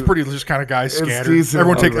 It's pretty just kind of guys it's scattered. decent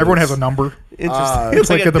Everyone has loose. a number. Interesting. It's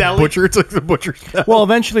like, at the butcher. It's like the butcher's. Well,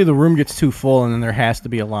 eventually the room gets too full, and then there has to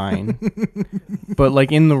be a line. But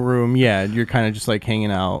like in the room, yeah, you're kind of just like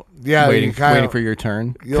hanging out, Yeah, you waiting kinda- for your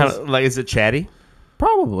turn. you'll- Kind of like, is it chatty?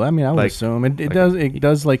 Probably. I mean, I would Like- assume it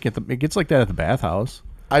does like it gets like that at the bathhouse.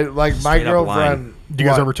 I like my Straight up girlfriend. Do you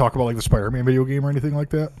guys what- ever talk about like the Spider-Man video game or anything like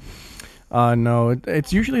that? No,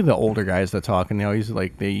 it's usually the older guys that talk, and they always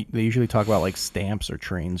like they usually talk about like stamps or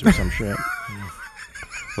trains or some shit.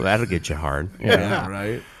 Well, that'll get you hard. Yeah,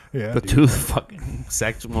 right. Yeah. The dude. two fucking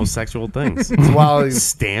most sexual things: While he's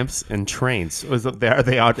stamps and trains. Is it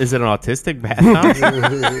Is it an autistic bathhouse?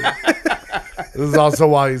 this is also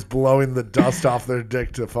why he's blowing the dust off their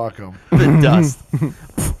dick to fuck them. The dust.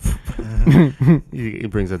 He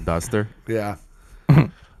brings a duster. Yeah.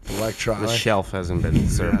 electronic. The shelf hasn't been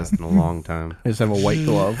serviced in a long time. I just have a white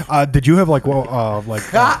glove. Did you have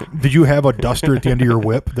did you have a duster at the end of your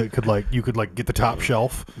whip that could you could get the top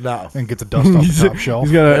shelf? No. And get the dust off the top shelf?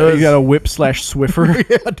 He's got a whip / Swiffer.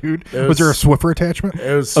 Yeah, dude. Was there a Swiffer attachment?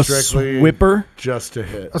 It was A strictly Swipper. just to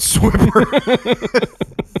hit. A Swiffer.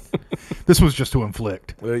 This was just to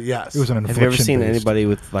inflict. Yes. It was an Have infliction. you ever seen based. anybody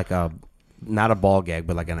with like not a ball gag,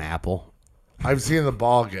 but like an apple? I've seen the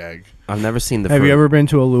ball gag. I've never seen the. Have you fruit. ever been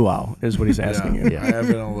to a luau? Is what he's asking you. I have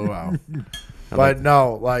been a luau. But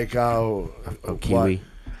no, like kiwi? what?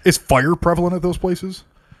 Is fire prevalent at those places?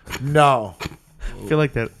 No. I feel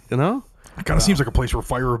like that. You know, It kind of seems like a place where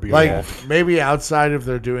fire would be Like involved. maybe outside if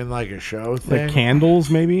they're doing like a show thing. Like candles,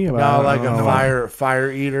 maybe. No, like a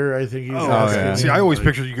fire eater. I think he's asking. yeah. See, I always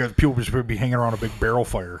picture you guys, people just would be hanging around a big barrel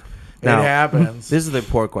fire. It Now, happens. this is the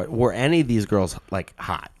important question. Were any of these girls like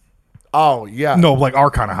hot? Oh yeah. No, like our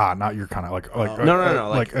kind of hot, not your kind of like No,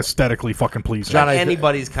 like aesthetically fucking pleasing. John, I thi-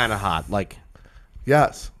 Anybody's kind of hot. Like,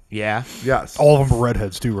 Yes. yeah. Yes. All of them were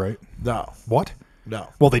redheads too, right? No. What? No.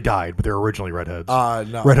 Well, they died, but they were originally redheads.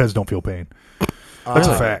 No. Redheads don't feel pain. That's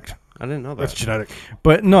a fact. I didn't know that. That's genetic.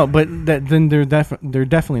 But no, then they're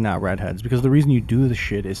definitely not redheads because the reason you do the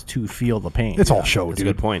shit is to feel the pain. It's all show, That's a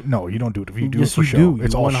dude. good point. No, you don't do it. If you do yes, it for you show, do.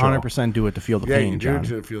 it's You all show. 100% do it to feel the Yeah, pain, you do John.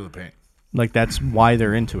 to feel the pain. Like that's why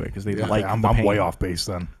they're into it because they like I'm the pain. way off base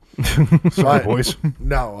then. Sorry, But- boys.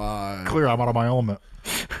 No. Clear, I'm out of my element.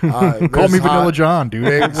 Call Call me Vanilla John, dude.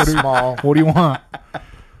 Big, small, What do you want?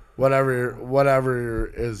 whatever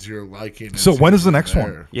is your liking. So when is the usually next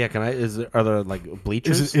one? there. Yeah, are there like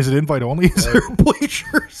bleachers? Is it invite only? Is there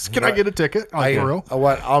bleachers? Can I get a ticket? For real?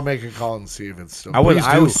 I'll make a call and see if it's still. I would. Please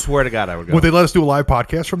I do. would swear to God, I would go. Would they let us do a live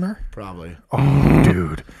podcast from there? Probably. Oh,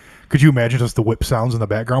 dude. Could you imagine just the whip sounds in the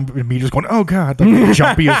background and me just going, oh, God, like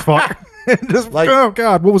jumpy as fuck? And just, Like, oh,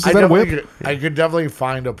 God, what was that, a whip? I could definitely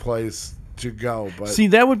find a place to go, but See,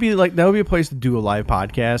 that would be a place to do a live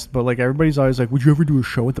podcast, but like everybody's always like, "Would you ever do a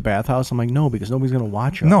show at the bathhouse?" I'm like, "No, because nobody's gonna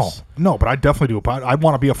watch us." No, but I definitely do a pod. I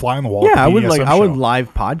want to be a fly on the wall. Yeah, at I the would BDSM I would show.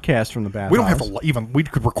 live podcast from the bathhouse. We don't have to even. We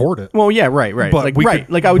could record it. Well, yeah, right. But Like we right,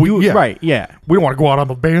 could- like I would we- do it. yeah. Right, yeah. We don't want to go out on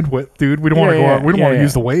the bandwidth, dude. We don't want to go out. We don't want to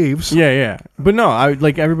use the waves. Yeah. But no, I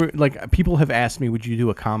like everybody. Like people have asked me, "Would you do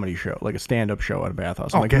a comedy show, like a stand-up show at a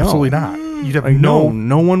bathhouse?" I'm Oh, like, absolutely no. not. You'd have Like, no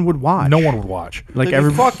no one would watch. no one would watch. Like They'd be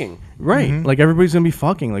every fucking. right. Like everybody's gonna be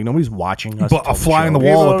fucking. Like nobody's watching us. But tell a fly on the show.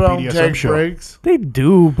 wall people at the don't BDSM take show. breaks. They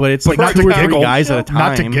do, but it's But like not two to or three giggle. guys at a time.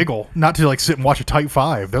 Not to giggle. Not to like sit and watch a tight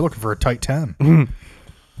 5. They're looking for a tight 10.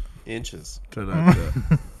 Inches. I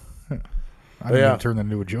didn't Yeah. even turn that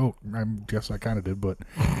into a joke. I guess I kind of did, but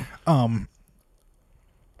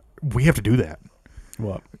we have to do that.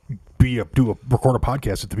 What? Record a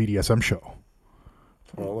podcast at the BDSM show.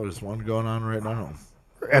 Well, there's one going on right now.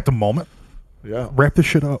 At the moment, Yeah. wrap this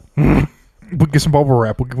shit up. We can get some bubble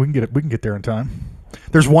wrap. We can get it. We can get there in time.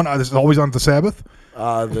 There's one. This is always on the Sabbath.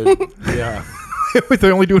 Yeah.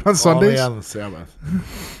 They only do it on Sundays. Only on the Sabbath.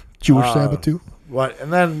 Jewish Sabbath too. What?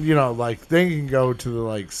 And then like they can go to the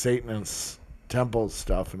like Satanist temple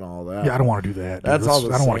stuff and all that. Yeah, I don't want to do that. That's all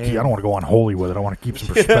the I don't want to same. keep. I don't want to go unholy with it. I want to keep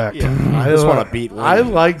some respect. I just li- wanna beat women. I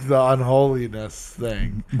like the unholiness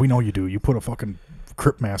thing. We know you do. You put a fucking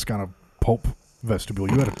crypt mask on a pope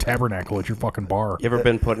vestibule. You had a tabernacle at your fucking bar. You ever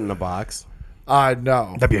been put in a box? No.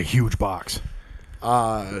 That'd be a huge box.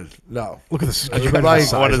 No. Look at this. Like,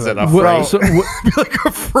 what is it? A Bro, freight? So, Be like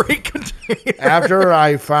a freight container. after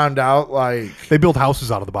I found out, like, They build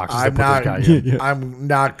houses out of the boxes. I'm they put not, this guy in. I'm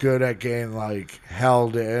not good at getting like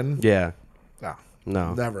held in. Yeah. No,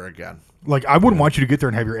 No. never again. Like I wouldn't want you to get there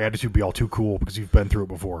and have your attitude be all too cool because you've been through it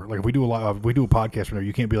before. Like if we do a podcast from there,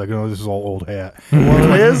 you can't be like, oh, this is all old hat.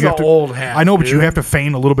 Well, it is You an have to- old hat. I know, but you dude. have to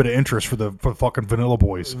feign a little bit of interest for the fucking Vanilla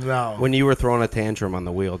Boys. No. When you were throwing a tantrum on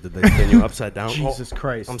the wheel, did they spin you upside down? Jesus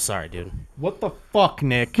Christ! I'm sorry, dude. What the fuck,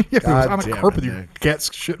 Nick? Yeah, if it was God on a damn carpet, it, your Nick.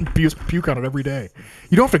 cats shit and puke on it every day.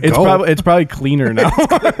 You don't have to It's go. it's probably cleaner now.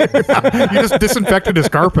 You just disinfected his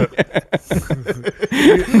carpet.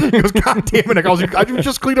 He goes, God damn it! I goes, I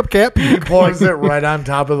just cleaned up cat puke. Pours it right on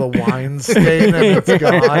top of the wine stain and it's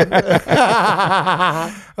gone.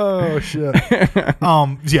 Oh shit.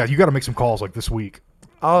 Yeah, you got to make some calls like this week.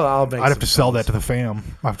 I'll make I'd have some to sell calls. that to the fam.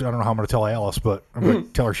 I don't know how I'm going to tell Alice, but I'm going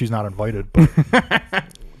to tell her she's not invited. But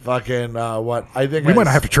Fucking what? I think we I might not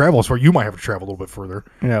s- have to travel as far. You might have to travel a little bit further.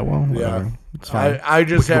 Yeah, well, Yeah. whatever. It's fine. I We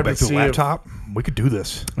just can go have to back to the see if laptop. We could do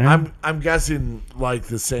this. I'm guessing like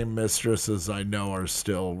the same mistresses I know are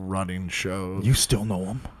still running shows. You still know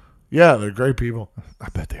them. Yeah, they're great people. I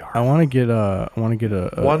bet they are. I want to get a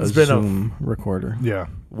One's been a- Zoom recorder. Yeah.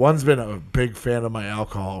 One's been a big fan of my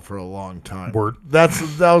alcohol for a long time. Word. That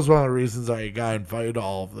was one of the reasons I got invited to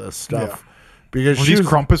all of this stuff. Because Were she these was,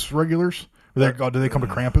 Krampus regulars? Do they come to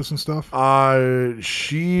Krampus and stuff?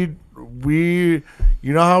 you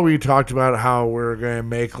know how we talked about how we're gonna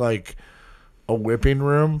make like a whipping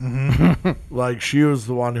room? Like she was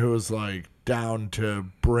the one who was like down to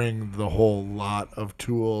bring the whole lot of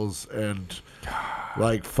tools and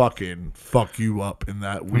like fucking fuck you up in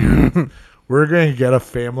that weird. We're gonna get a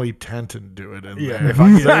family tent and do it in there. if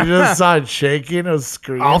I get- So you just started shaking and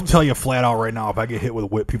screaming. I'll tell you flat out right now, if I get hit with a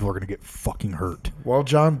whip, people are going to get fucking hurt. Well,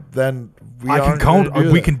 John, then I can count.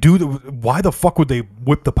 We can do the. Why the fuck would they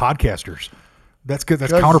whip the podcasters? That's good.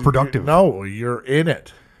 That's counterproductive. No, you're in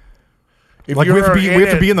it. If Like we have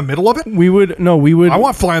to be in the middle of it. We would. I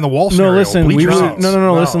want fly on the wall. No, Scenario. listen. We Bleachers would. out.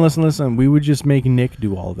 No. Listen. We would just make Nick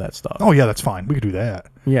do all of that stuff. Oh yeah, that's fine. We could do that.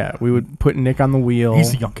 Yeah, we would put Nick on the wheel.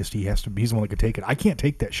 He's the youngest. He has to. He's the one that could take it. I can't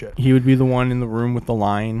take that shit. He would be the one in the room with the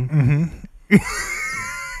line.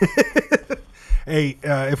 Hey,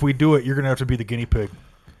 if we do it, you're gonna have to be the guinea pig,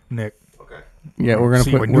 Nick. Yeah, we're gonna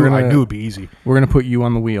See, put. I We're knew gonna. it'd be easy. We're gonna put you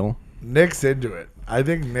on the wheel. Nick's into it. I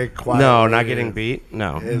think Nick quietly No, not getting beat.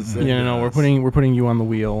 No. is Yeah, into no, we're this. putting you on the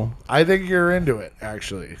wheel. I think you're into it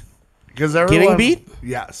actually, because Getting beat?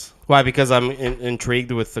 Yes. Why? Because I'm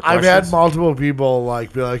intrigued with the I've questions. had multiple people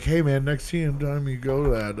like be like, "Hey man, next time you go to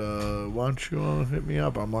that, why don't you hit me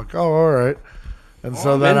up?" I'm like, "Oh, all right." And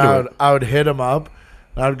so I'm then into I would hit him up.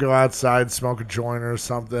 I'd go outside, smoke a joint or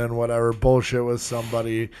something, whatever, bullshit with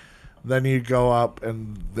somebody. Then you'd go up,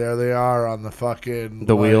 and there they are on the fucking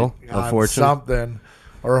The wheel of on fortune? something,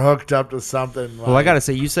 or hooked up to something. Well, I gotta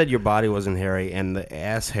say, you said your body wasn't hairy, and the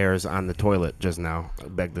ass hairs on the toilet just now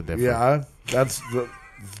beg the difference. yeah, that's the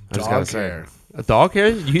I just gotta dog say. hair. A dog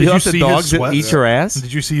hair? Did You you have the see dogs his that sweats? eat your ass?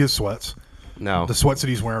 Did you see his sweats? No. The sweats that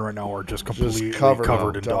he's wearing right now are just completely Just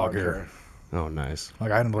covered in dog hair. Oh, nice.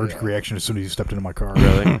 Like I had an allergic reaction as soon as he stepped into my car.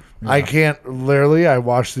 Really? I can't literally. I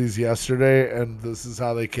watched these yesterday, and this is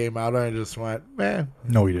how they came out. And I just went, man.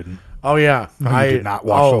 No, he didn't. Oh yeah, No, I he did not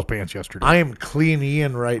wash those pants yesterday. I am clean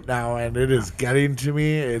Ian right now, and it is getting to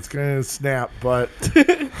me. It's gonna snap, but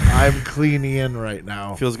I'm clean Ian right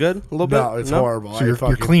now. Feels good? A little bit? No, it's horrible. so you're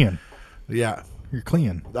clean. Yeah, You're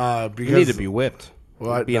clean. because You need to be whipped.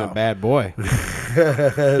 What? You're being No. a bad boy.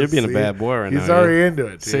 You're being a See? bad boy right now. He's Ian. already into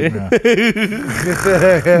it, dude. See?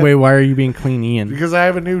 Wait, why are you being clean, Ian? Because I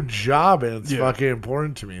have a new job and it's Yeah. fucking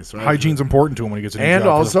important to me. So I have to- Hygiene's important to him when he gets a new and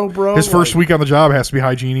job. also, bro, his first like- week on the job has to be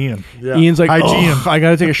hygiene. Ian. Yeah. Ian's like, Hygiene. "Ugh, I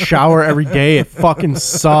gotta take a shower every day. It fucking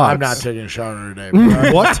sucks. I'm not taking a shower every day.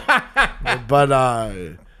 But, What?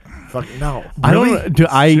 fucking no. I don't. Do,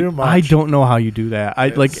 too much. I don't know how you do that.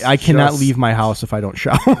 It's I cannot just- leave my house if I don't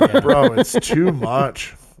shower. Bro, it's too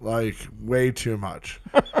much. Like, way too much.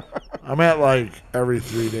 I'm at, like, every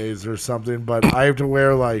 3 days or something, but I have to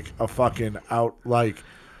wear, like, a fucking out, like...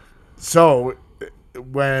 So,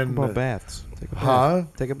 when... What about baths? Take a bath. Huh?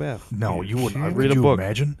 Take a bath. No, you wouldn't. Read Would a you book.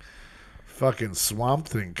 imagine? Fucking Swamp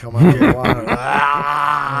Thing come on get water.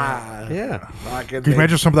 Yeah. Fucking Can you thing.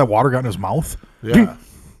 imagine if some of that water got in his mouth? Yeah.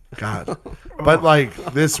 God. But, like,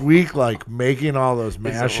 this week, like, making all those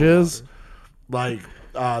mashes, like,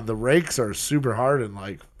 the rakes are super hard and,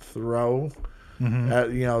 like, throw,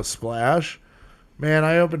 at, splash. Man,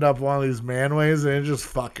 I opened up one of these manways and it just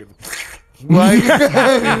fucking, like,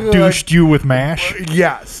 Douched you with mash?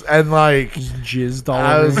 yes. And, like, Jizzed all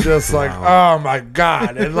I over. was just like, oh, my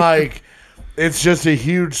God. And, like, it's just a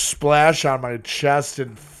huge splash on my chest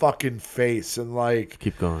and fucking face. And, like,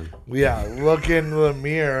 Keep going. yeah, look in the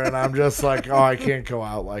mirror, and I'm just like, oh, I can't go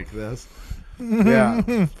out like this.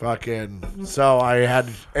 Yeah, fucking. So I had,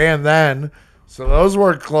 and then, so those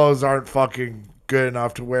work clothes aren't fucking good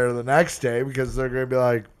enough to wear the next day because they're gonna be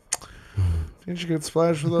like, didn't you get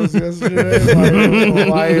splashed with those yesterday?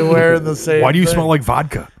 Why are you wearing the same? Why do you thing? smell like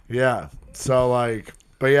vodka? Yeah. So like,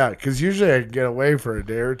 but yeah, because usually I can get away for a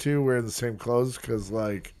day or two wearing the same clothes because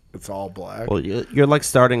like it's all black. Well, you're like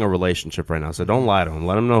starting a relationship right now, so don't lie to him.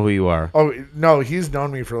 Let him know who you are. Oh no, he's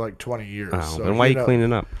known me for like 20 years. Oh, so then why he you know-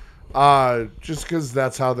 cleaning up? Just because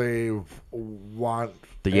that's how they want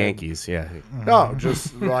The Yankees, yeah. No,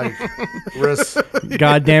 just like risk.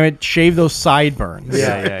 God damn it! Shave those sideburns.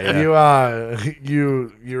 Yeah.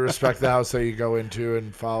 You respect the house that you go into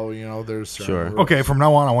and follow. There's certain Sure. rules. Okay, from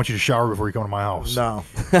now on, I want you to shower before you come to my house. No.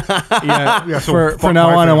 Yeah. so for fuck now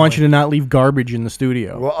my on, I want family. you to not leave garbage in the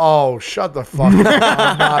studio. Well, oh, shut the fuck up.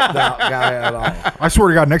 I'm not that guy at all. I swear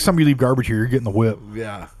to God, next time you leave garbage here, you're getting the whip.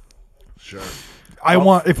 Yeah. Sure. I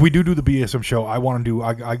want, if we do the BSM show, I want to do,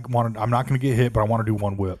 I'm not going to get hit, but I want to do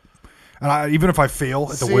one whip. And even if I fail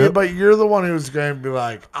at the See, whip, but you're the one who's going to be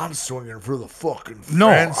like, I'm swinging for the fucking no,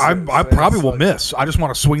 fences. I probably It's will like- miss. I just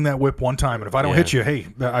want to swing that whip one time, and if I don't Yeah. hit you, hey,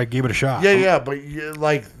 I gave it a shot. Yeah, but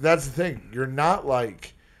that's the thing. You're not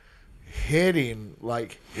like hitting.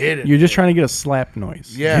 You're just trying to get a slap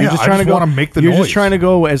noise. Yeah. You're Yeah, just I trying just to go. wanna make the You're noise. just trying to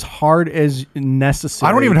go as hard as necessary.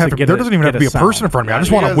 I don't even have to. get There doesn't even have get to be a sound. person in front of me. I Yeah,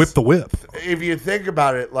 just want to because- whip the whip. If you think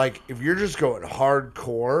about it, like if you're just going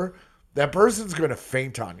hardcore, that person's going to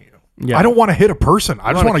faint on you. Yeah. I don't want to hit a person.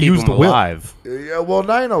 I just want to keep use the them whip. alive. Yeah, well,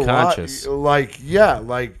 not in a lot. Conscious.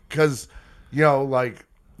 Because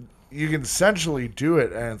you can essentially do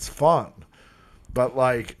it and it's fun. But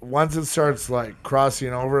like once it starts like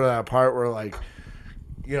crossing over that part where like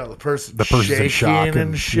the person's person's in shaking shock and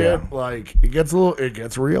and- shit, yeah. like it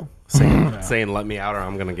gets real. Saying let me out or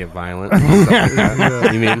I'm gonna get violent. Stuff like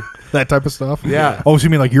that. You mean? That type of stuff. Yeah. Oh, so you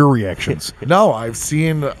mean like your reactions? No, I've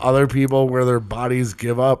seen other people where their bodies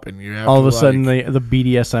give up and you have All of to, a sudden, like, the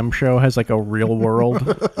BDSM show has like a real world,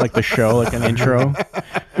 like the show, like an intro.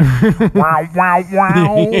 Wow, wow,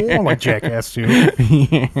 wow. Like Jackass too.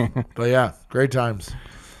 But yeah, great times.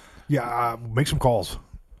 Yeah, make some calls.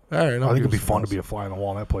 All right, I think it'd be fun to be a fly on the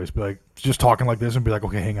wall in that place. Be like, just talking like this and be like,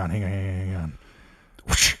 okay, hang on.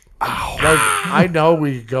 Ow. Like, I know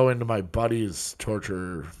we could go into my buddy's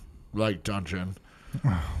torture dungen.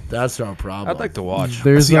 That's no problem. I'd like to watch.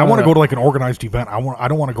 There's See, I want to a- go to like an organized event. I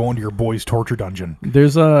don't want to go into your boy's torture dungeon.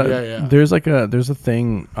 There's Yeah. there's a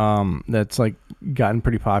thing that's like gotten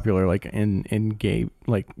pretty popular like in gay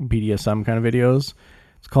like BDSM kind of videos.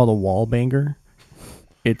 It's called a wall banger.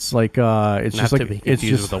 It's like it's Not just to like be it's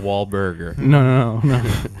confused just with a Wahlburger. no.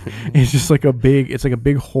 It's just like a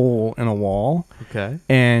big hole in a wall, Okay.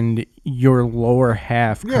 and your lower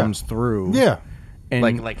half Yeah. comes through. Yeah. and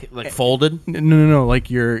Like folded. no.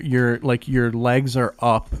 Like your legs are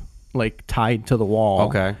up, like tied to the wall.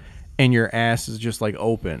 Okay. and your ass is just like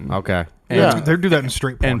open. Okay. And, Yeah. They do that in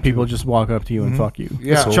straight porn, and people too. just walk up to you and fuck you.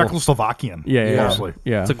 Yeah. It's Czechoslovakian. Yeah. Mostly.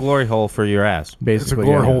 Yeah. It's a glory hole for your ass. It's a Basically,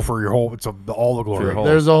 glory yeah. hole for your whole. It's all the glory. your whole-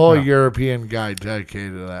 There's a whole European guy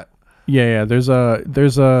dedicated to that. Yeah. There's a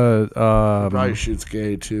Probably shoots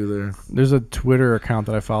gay too there. there's a Twitter account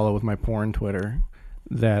that I follow with my porn Twitter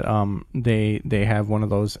that they have one of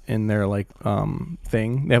those in their like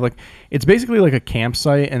thing. They have like it's basically like a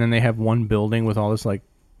campsite, and then they have one building with all this like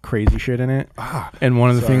crazy shit in it. And one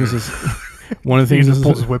of the things is one of the He things just is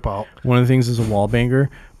pulls his whip out. one of the things is a wall banger.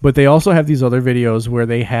 But they also have these other videos where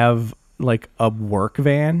they have like a work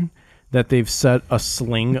van that they've set a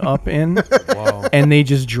sling up in. And they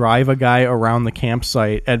just drive a guy around the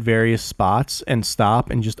campsite at various spots and stop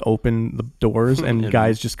and just open the doors, and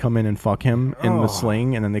guys just come in and fuck him in the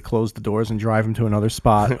sling, and then they close the doors and drive him to another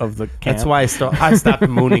spot of the camp. That's why I stopped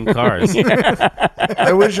mooning cars.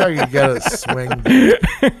 I wish I could get a swing.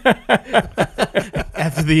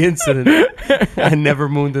 After the incident, I never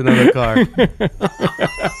mooned another car.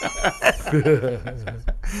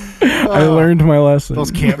 I learned my lesson.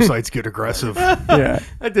 Those campsites get aggressive. Yeah.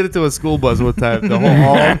 I did it to a school bus one time. The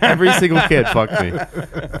whole every single kid fucked me.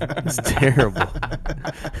 It's terrible.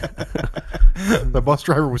 The bus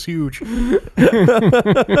driver was huge.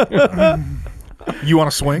 You want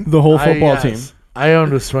to swing? The whole football team. I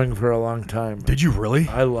owned a swing for a long time. Did you really?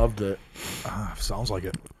 I loved it. Sounds like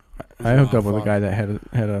it. I hooked up with a fun. guy that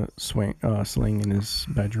had a swing sling in his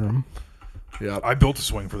bedroom. Yeah. I built a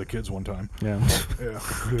swing for the kids one time. Yeah. Yeah.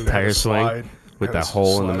 Tire Had a swing slide, with had a that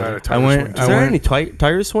hole in the slide, middle. had a tire I went- swing. Is I there went- any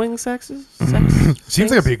tire swing sexes? Sex?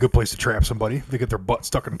 Seems like it'd be a good place to trap somebody. They get their butt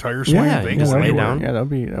stuck in a tire swing. Yeah, they yeah, can that'd lay be- down. Yeah,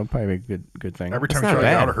 that'll probably be a good thing. Every That's time you not try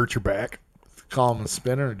it bad. out, it hurts your back. Call him a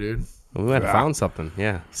spinner, dude. We might have Yeah. found something.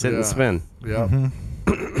 Yeah. Sit and Yeah. spin. Yeah.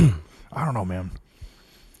 I don't know, man.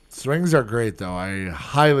 Swings are great, though. I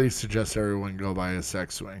highly suggest everyone go buy a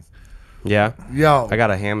sex swing. Yeah. Yo. I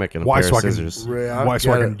got a hammock and a Why pair so I of can, scissors. Yeah, why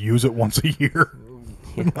so I get can use it once a year?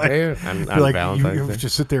 Hey, On Be like, you Valentine's Day.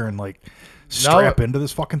 just sit there and like strap into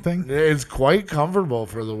this fucking thing. it's quite comfortable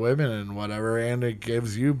for the women and whatever, and it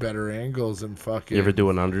gives you better angles and fucking. You ever do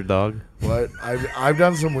an underdog? What? I've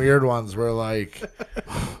done some weird ones where like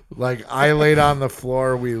I laid on the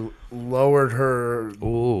floor, we lowered her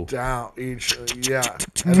Ooh. down each, yeah,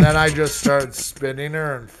 and then I just started spinning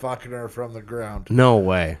her and fucking her from the ground. No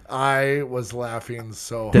way. I was laughing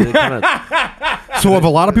so Did hard. it kind of So have a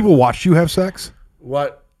lot of people watched you have sex?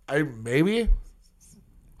 What? Maybe?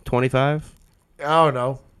 25? I don't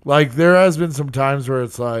know. Like there has been some times where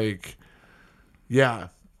it's like, yeah,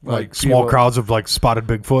 Like small people- crowds of like spotted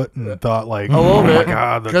Bigfoot and thought like, A little oh bit, my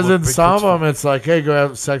god, because in some of them it's like, hey, go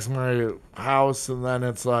have sex in my house, and then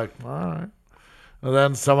it's like, all right, and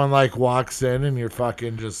then someone like walks in and you're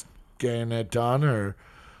fucking just getting it done, or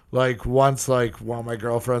Like once, like one of my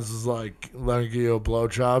girlfriends was like, "Let me give you a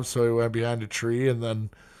blowjob," so he went behind a tree, and then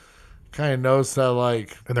kind of noticed that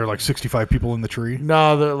like, And there are like 65 people in the tree.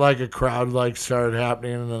 no, that like a crowd like started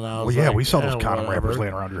happening, and then I Well, was yeah, like, we saw those condom whatever. wrappers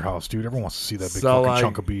laying around your house, dude. Everyone wants to see that big So, fucking like,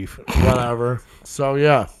 chunk of beef Whatever. So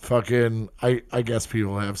yeah, fucking. I guess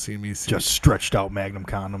people have seen me see. just stretched out Magnum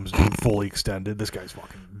condoms, dude, fully extended. This guy's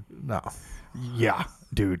fucking no. yeah,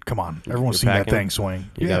 dude. Come on, everyone's You're seen packing? that thing swing.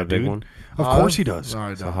 You yeah, got a big dude. one? Of course he does. No,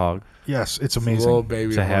 I It's a don't. hog. Yes, it's It's a little amazing.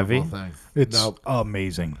 baby. Is it heavy? Marvel thing. It's Nope.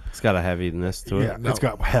 amazing. It's got a heaviness to Yeah, it. No. it's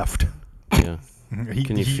got heft. Yeah.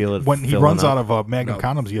 Can you feel it when he filling runs up? out of Magnum No.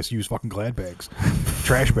 condoms? He has to use fucking Glad bags,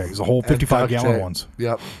 trash bags, the whole And 55-gallon duct ones. tape.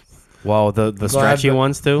 Yep. Wow, the stretchy that-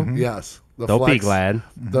 ones too. Yes. The Don't be flex- glad.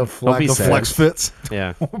 The flex. be The sad. flex fits.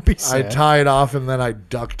 Yeah. Won't be I sad. tie it off and then I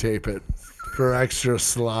duct tape it for extra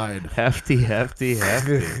slide. Hefty. Yeah,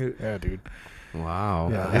 dude. Wow.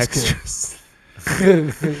 Yeah, this Extras.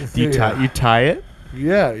 Do you tie? You tie it?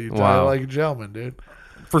 Yeah, you tie Wow. it like a gentleman, dude.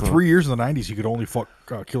 For 3 years in the 90s, you could only fuck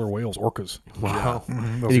killer whales, orcas. Wow. Those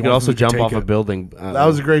And you ones could also that jump take off a it. building. That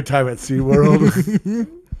was a great time at SeaWorld.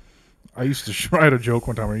 I used to. I had a joke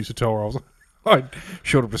one time. I used to tell her I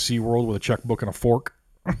showed up to SeaWorld with a checkbook and a fork.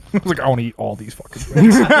 I was like, I want to eat all these fucking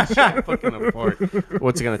things. fucking a fork.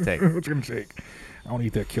 What's it gonna take? What's it gonna take? I want to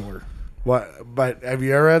eat that killer. What? But have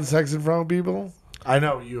you ever had sex in front of people? I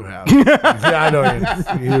know you have. Yeah, I know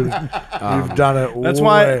you've done it. That's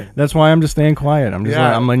way. why I'm just staying quiet. I'm just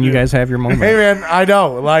Yeah. I'm letting you guys have your moment. Hey man, I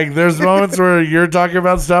know. Like, there's moments where you're talking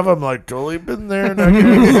about stuff. I'm like, totally been there. Not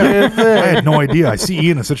gonna say a I thing. had no idea. I see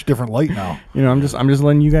Ian in such a different light now. You know, I'm just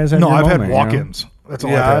letting you guys have No, your I've moment. had you know? walk-ins. That's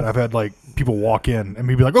all Yeah. I've had. I've had like people walk in and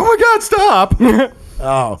me be like, "Oh my God, stop!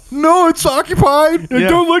 Oh, No, it's occupied." Yeah.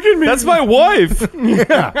 Don't look at me. That's my wife.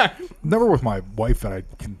 Yeah, never with my wife that I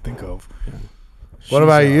can think of. what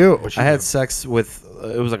about you? I had sex with.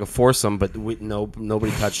 It was like a foursome, but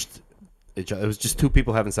nobody touched each other. It was just two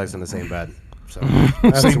people having sex in the same bed. So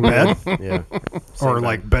Same bed yeah. or bed.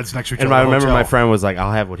 like beds next to each And other. I in a remember my hotel. friend was like,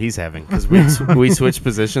 "I'll have what he's having," because we switched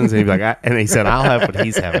positions, and he'd be like, and he said, "I'll have what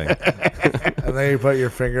he's having." And then you put your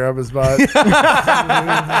finger up his butt.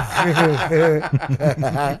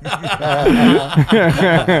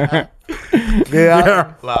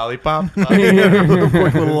 Yeah. Lollipop.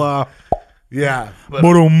 Quick little Yeah.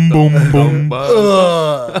 boom, boom, boom.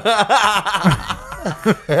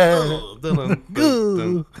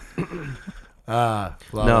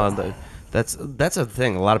 No, that's a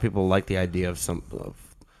thing. A lot of people like the idea of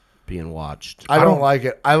being watched. I don't like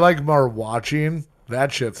it. I like more watching. That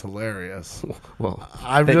shit's hilarious. Well,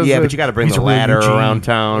 I'm just yeah, a- but you got to bring he's the a real ladder Eugene. around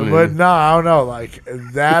town. But and- no, I don't know. Like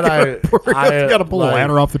that, I Got to pull like, a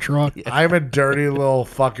ladder off the truck. I'm a dirty little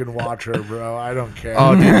fucking watcher, bro. I don't care.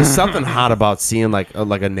 Oh, dude, there's something hot about seeing like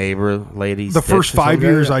a neighbor lady's The tits first or 5 something.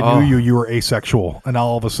 years I Oh. knew you were asexual, and now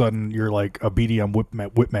all of a sudden you're like a BDM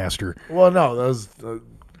whipmaster. Well, no, those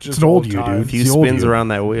just It's an old old you, times. A dude. few It's the old spins you. around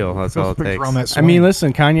that wheel. That's all it Spins takes. around that I swing. mean,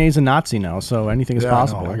 listen, Kanye's a Nazi now, so anything is Yeah,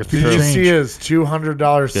 possible. I guess Did people you change. see his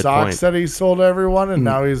 $200 Good socks point. that he sold everyone, and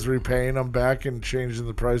now he's repaying them back and changing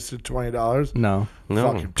the price to $20? No.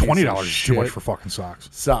 No. Fucking piece $20 of is too much shit. for fucking socks.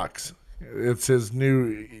 Socks. It's his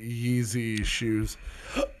new Yeezy shoes.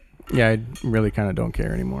 Yeah, I really kind of don't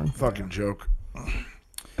care anymore. Fucking joke.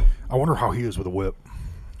 I wonder how he is with a whip.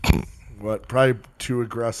 What? Probably too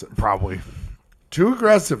aggressive. Probably. Too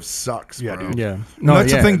aggressive sucks, Yeah, bro. dude. Yeah. No,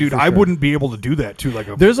 that's yeah, the thing, dude. for I sure. wouldn't be able to do that to like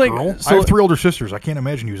a There's, like, girl. so- I have 3 older sisters. I can't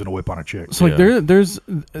imagine using a whip on a chick. So like Yeah.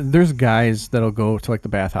 there's guys that'll go to like the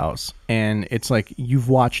bathhouse and it's like you've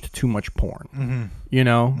watched too much porn. You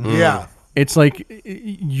know? Yeah. It's like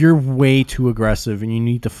you're way too aggressive and you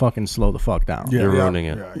need to fucking slow the fuck down. Yeah. You're Yeah. ruining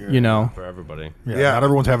it You know? for everybody. Yeah. Not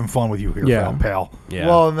everyone's having fun with you here, Yeah. pal. Yeah.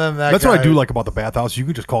 Well, and then That's what I guy- do like about the bathhouse. You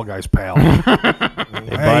can just call guys pal.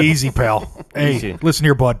 Hey, easy, pal. Hey, Easy. listen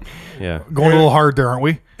here, bud. yeah. Going a little hard there, aren't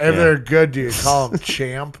we? If they're good, do you call them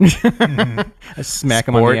champ? I smack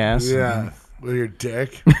him on Sport. the ass. Yeah. With your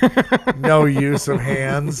dick. No use of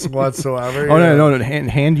hands whatsoever. Oh yeah. no,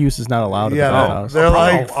 hand use is not allowed at the Yeah, bathhouse. they're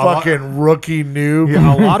like a lot- fucking rookie noob.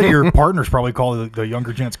 Yeah, a lot of your partners probably call the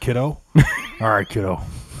younger gents kiddo. All right, kiddo.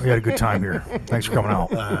 We had a good time here. Thanks for coming out.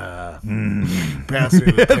 Pass me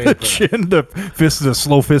the the paper. chin, the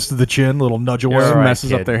slow fist of the chin, little nudge away. You're Just all right, messes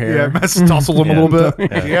kid. up their Yeah, hair. tussle them a little bit. Do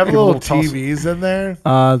you have Give a little little tussle. TVs in there?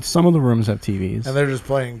 Some of the rooms have TVs. And they're just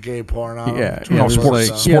playing gay porn on yeah, them? yeah, No, there's sports- like,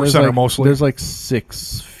 sports there's center like- mostly. There's like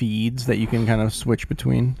 6 feeds that you can kind of switch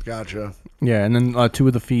between. Gotcha. Yeah, and then 2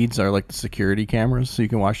 of the feeds are like the security cameras, so you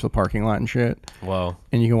can watch the parking lot and shit. Whoa.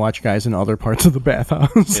 And you can watch guys in other parts of the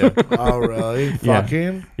bathhouse. Yeah. Oh, really? Yeah.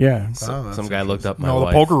 Fucking? Yeah. Oh, that's Some guy looked up my No, the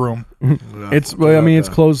wife. poker room. It's well, I mean, it's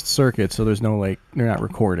closed circuit, so there's no like they're not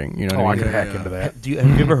recording. You know Oh, what I I could mean? hack into that. Have you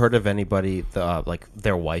ever heard of anybody like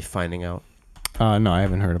their wife finding out? No, I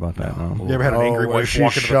haven't heard about that. No. You ever had an angry when wife she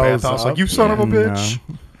walk into the shows bathhouse up? like, you son of a bitch?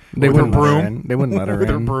 No. They With her wouldn't let her broom? in. They wouldn't let her With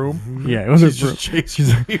her in. broom? Yeah, it was her She's broom. just chasing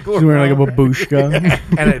She's people wearing like a around.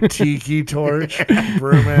 babushka. And a tiki torch.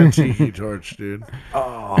 Broom and tiki torch, dude.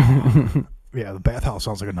 Yeah, the bathhouse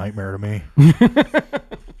sounds like a nightmare to me.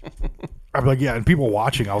 I'm like, yeah, and people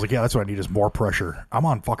watching, I was like, yeah, that's what I need is more pressure. I'm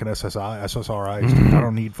on fucking SSRIs, dude. I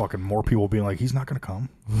don't need fucking more people being like, he's not going to come.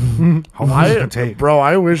 How long is it going to take? Bro,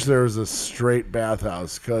 I wish there was a straight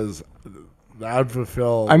bathhouse because that would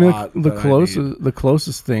fulfill a I mean, lot the that I need.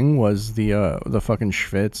 closest thing was the fucking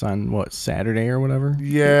Schwitz on what Saturday or whatever.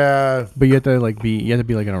 Yeah. But you have to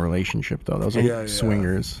be like in a relationship though. Those are Yeah, yeah.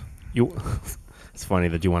 swingers. You. It's funny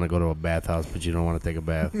that you want to go to a bathhouse, but you don't want to take a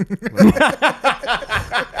bath.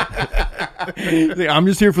 I'm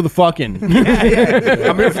just here for the fucking. I'm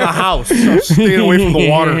here for the house. Staying away from the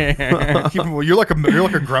water. You're like a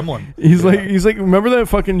gremlin. He's like, remember that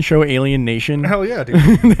fucking show Alien Nation? Hell yeah,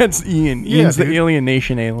 dude. That's Ian. Yeah, Ian's the dude. Alien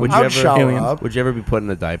Nation alien. Would you I'd ever shower aliens. up. Would you ever be put in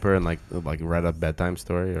a diaper and like read a bedtime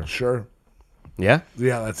story? Or Sure. yeah,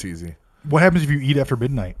 Yeah, that's easy. What happens if you eat after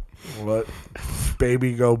midnight? What?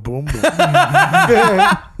 Baby go boom boom.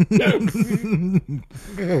 Yeah,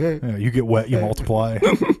 you get wet, you multiply.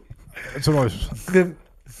 That's what I was.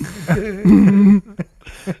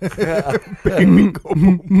 Baby go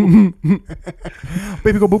boom boom.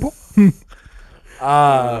 Baby go boom boom.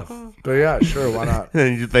 But yeah, sure, why not?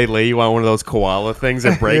 and they lay you on one of those koala things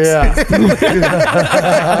that breaks. Yeah.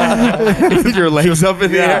 With your legs up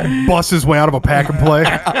in the air. Busts his way out of a pack and play.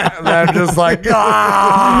 And I'm just like,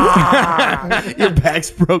 ah! Your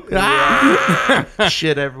back's broken. Ah!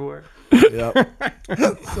 Shit everywhere. Yep.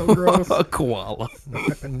 So gross. A koala.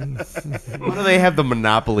 Why do they have the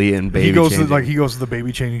monopoly in baby He goes changing? to the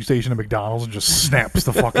baby changing station at McDonald's and just snaps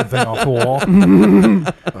the fucking thing off the wall.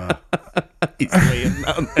 He's laying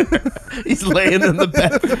down there. He's laying in the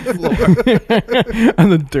bathroom floor. On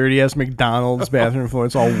the dirty ass McDonald's bathroom floor.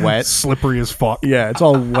 It's all wet. Slippery as fuck. Yeah, it's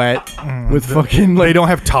all wet with fucking They like. don't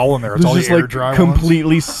have towel in there. It's all There's the just air dry like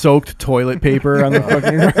completely soaked toilet paper on the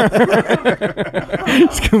fucking.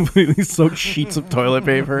 It's completely soaked sheets of toilet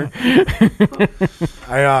paper.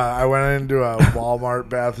 I went into a Walmart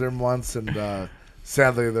bathroom once, and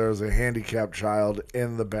sadly there was a handicapped child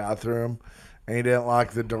in the bathroom, and he didn't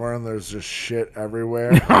lock the door, and there's just shit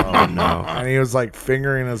everywhere. Oh no. And he was like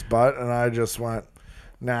fingering his butt, and I just went,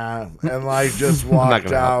 nah, and like just walked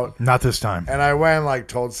gonna help. out. Not this time. And I went and like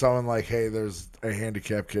told someone like, hey, there's a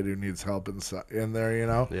handicapped kid who needs help in there, you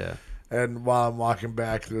know. Yeah. And while I'm walking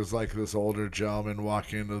back, there's like this older gentleman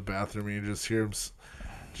walking into the bathroom, and you just hear him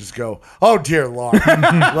just go, "Oh dear Lord!"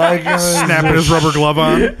 Like Snapping his rubber glove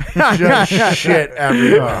on. just shit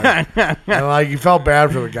everywhere. And like you felt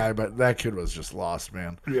bad for the guy, but that kid was just lost,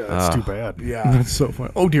 man. Yeah, that's too bad. Yeah, That's so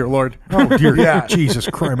funny. Oh dear Lord. Oh dear. Yeah. Jesus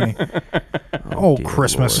Christ. Oh, dear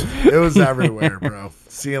Christmas. it was everywhere, bro.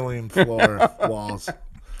 Ceiling, floor, walls.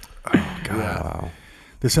 Wow.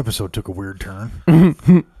 This episode took a weird turn.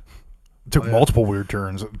 Took multiple weird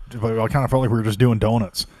turns. But I kind of felt like we were just doing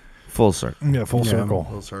donuts. Full circle. Yeah, full circle.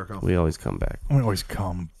 Full circle. We always come back. We always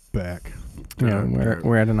come back. Yeah,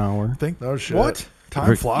 we're at an hour. Think No shit. What? Time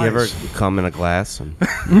You flies. ever come in a glass and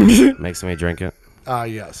make somebody drink it?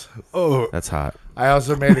 Yes. Oh, That's hot. I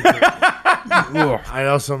also made a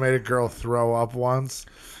girl throw up once,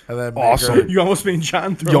 and then make Awesome. her- You almost made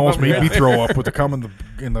John throw you almost up. made me throw up with the cum in the.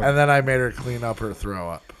 and then I made her clean up her throw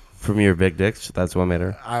up. From your big dicks? That's what made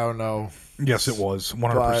her. I don't know. Yes, it was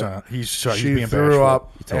 100%. He's She being threw bashful.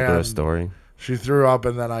 up. You told her a and story. She threw up,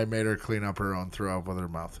 and then I made her clean up her own throw up with her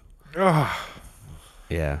mouth. Ugh,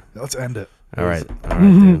 Yeah. let's end it. All right. All right,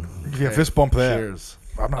 dude. Yeah, fist bump that. Cheers.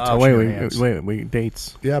 I'm not touching your Wait, hands. wait,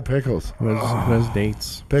 dates. Yeah, pickles. Who has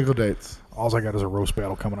dates? Pickle dates. All I got is a roast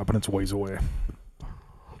battle coming up, and it's ways away.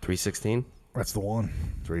 316? That's the one.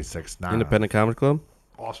 369. Independent Comedy Club?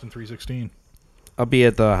 Austin 316. I'll be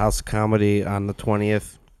at the House of Comedy on the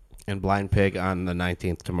 20th and Blind Pig on the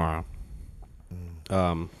 19th tomorrow.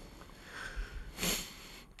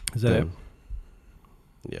 Is that it?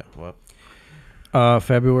 Yeah, what?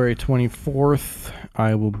 February 24th,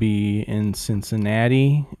 I will be in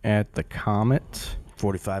Cincinnati at the Comet.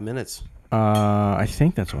 45 minutes. I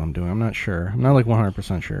think that's what I'm doing. I'm not sure. I'm not like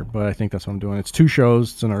 100% sure, but I think that's what I'm doing. It's 2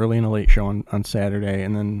 shows. It's an early and a late show on Saturday,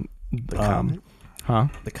 and then The Comet? huh?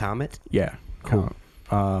 The Comet? Yeah. Cool.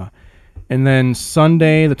 And And then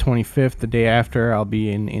Sunday, the 25th, the day after, I'll be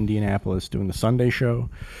in Indianapolis doing the Sunday show.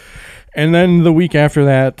 And then the week after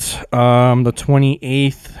that, the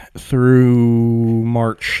 28th through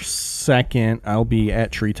March 2nd, I'll be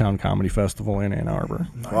at Treetown Comedy Festival in Ann Arbor.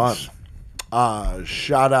 Fun.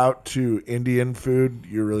 Shout out to Indian food.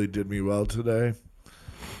 You really did me well today.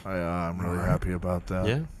 I'm really happy about that.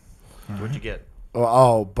 Yeah. What'd you get?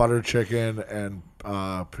 Oh, butter chicken and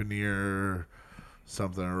paneer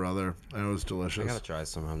something or other. And it was delicious. I gotta try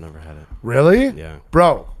some. I've never had it. Really? Yeah.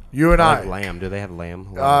 Bro, you and I I. like lamb. Do they have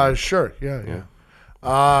lamb? Sure. Yeah.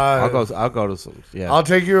 I'll go to some. Yeah. I'll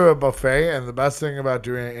take you to a buffet, and the best thing about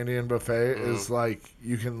doing an Indian buffet is like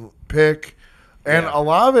you can pick, and a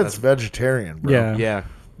lot of it's vegetarian, bro. Yeah. yeah.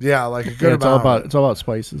 Yeah, like a good Yeah, amount. it's all about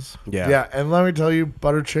spices. Yeah. Yeah, and let me tell you,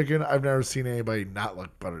 butter chicken. I've never seen anybody not like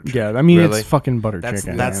butter chicken. Yeah, I mean, Really? it's fucking butter That's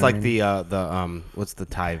chicken. that's you know like what I mean? the what's the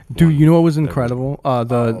Thai? Dude, one? you know what was incredible?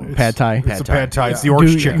 The pad thai. It's a pad thai. It's the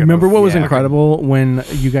orange Dude, chicken. remember what was Yeah. incredible when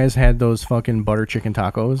you guys had those fucking butter chicken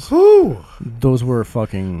tacos? Whew, Those were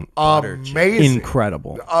fucking amazing.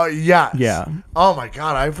 incredible. Yes. Yeah. Oh my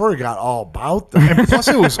god, I forgot all about that. And plus,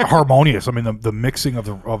 it was harmonious. I mean, the mixing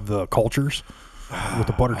of the cultures with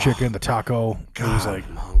the butter chicken, the taco. It was like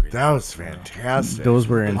That was fantastic. Those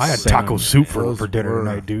were insane. I had taco soup for Those dinner were-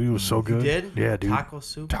 tonight, dude. It was so good. did? Yeah, dude. Taco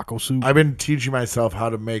soup? Taco soup. I've been teaching myself how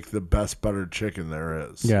to make the best buttered chicken there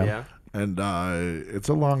is. Yeah. Yeah. And it's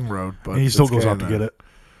a long road, but and he still it's goes out to getting get there. it.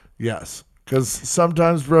 Yes, because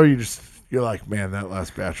sometimes, bro, you're like, man, that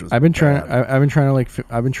last batch was. I've been trying. bad. I've been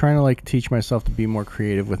trying to like teach myself to be more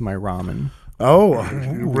creative with my ramen. Oh,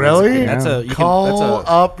 really? That's a you can, Call that's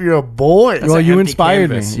a, up your boy. That's Well, an you empty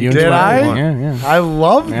inspired canvas. me. You Did inspired I? me. Yeah, yeah. I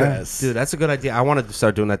love Yeah. this. dude. That's a good idea. I wanted to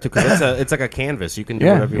start doing that too because it's like a canvas. You can do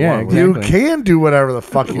Yeah, whatever you yeah, want. with You it. exactly. can do whatever the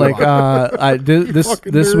fuck you Like want. I did this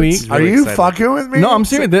Fucking this nerds. week. Are really you excited. fucking with me? No, I'm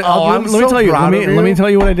serious. I'm Let me so tell you. proud of Let me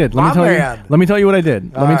tell you what I did. Let My me tell man. you. Let me tell you what I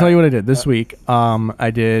did. Let me All tell you right. what I did this week.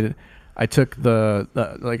 I took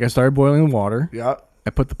I started boiling water. Yeah,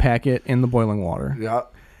 I put the packet in the boiling water, yeah.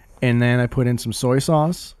 and then I put in some soy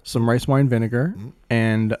sauce, some rice wine vinegar, Mm-hmm.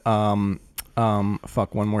 and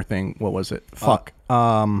fuck, one more thing. What was it?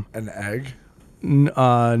 An egg.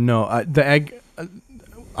 No, the egg.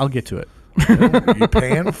 I'll get to it. You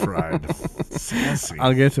pan fried. Sassy.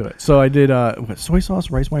 I'll get to it. So I did soy sauce,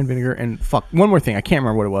 rice wine vinegar, and fuck, one more thing. I can't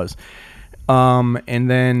remember what it was. And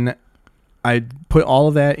then I put all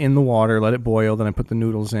of that in the water, let it boil. Then I put the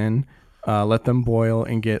noodles in, let them boil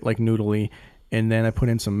and get like noodly. And then I put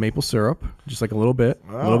in some maple syrup, just like a little bit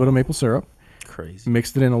of maple syrup. Crazy.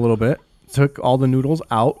 Mixed it in a little bit. Took all the noodles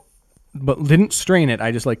out, but didn't strain it.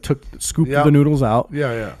 I just like scooped Yep. the noodles out.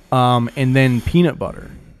 Yeah. And then peanut butter,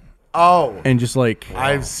 Oh, and just like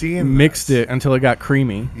I've seen mixed this. it until it got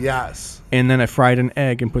creamy. Yes, And then I fried an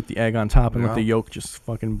egg and put the egg on top and let Yeah. the yolk just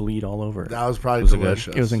fucking bleed all over it. that was probably Was it good?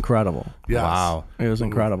 delicious. It was incredible. Yes. Wow. It was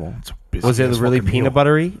incredible. Was it really peanut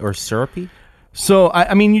buttery or syrupy? So,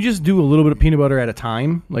 I mean, you just do a little bit of peanut butter at a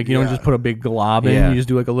time. Like, you don't Yeah. just put a big glob in. Yeah. You just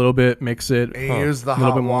do like a little bit, mix it. And you use the a little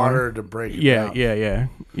hot bit more. water to break it Yeah, down.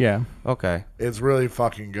 yeah. Okay. It's really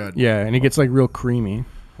fucking good. Yeah, and it gets like real creamy.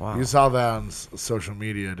 Wow. You saw that on social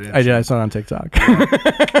media, didn't I you? did. I saw it on TikTok.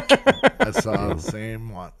 I saw the same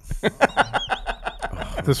one.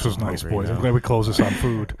 This was nice, hungry boys. now. I'm glad we closed this on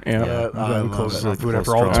food. Yeah. Yeah, I'm I glad we love closed it. this on food. Close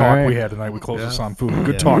After all the strong. talk All we right. had tonight, we closed Yeah. this on food.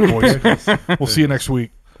 Good Yeah. talk, boys. We'll see you next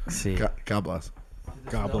week. See. God bless.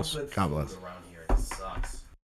 God bless. God bless.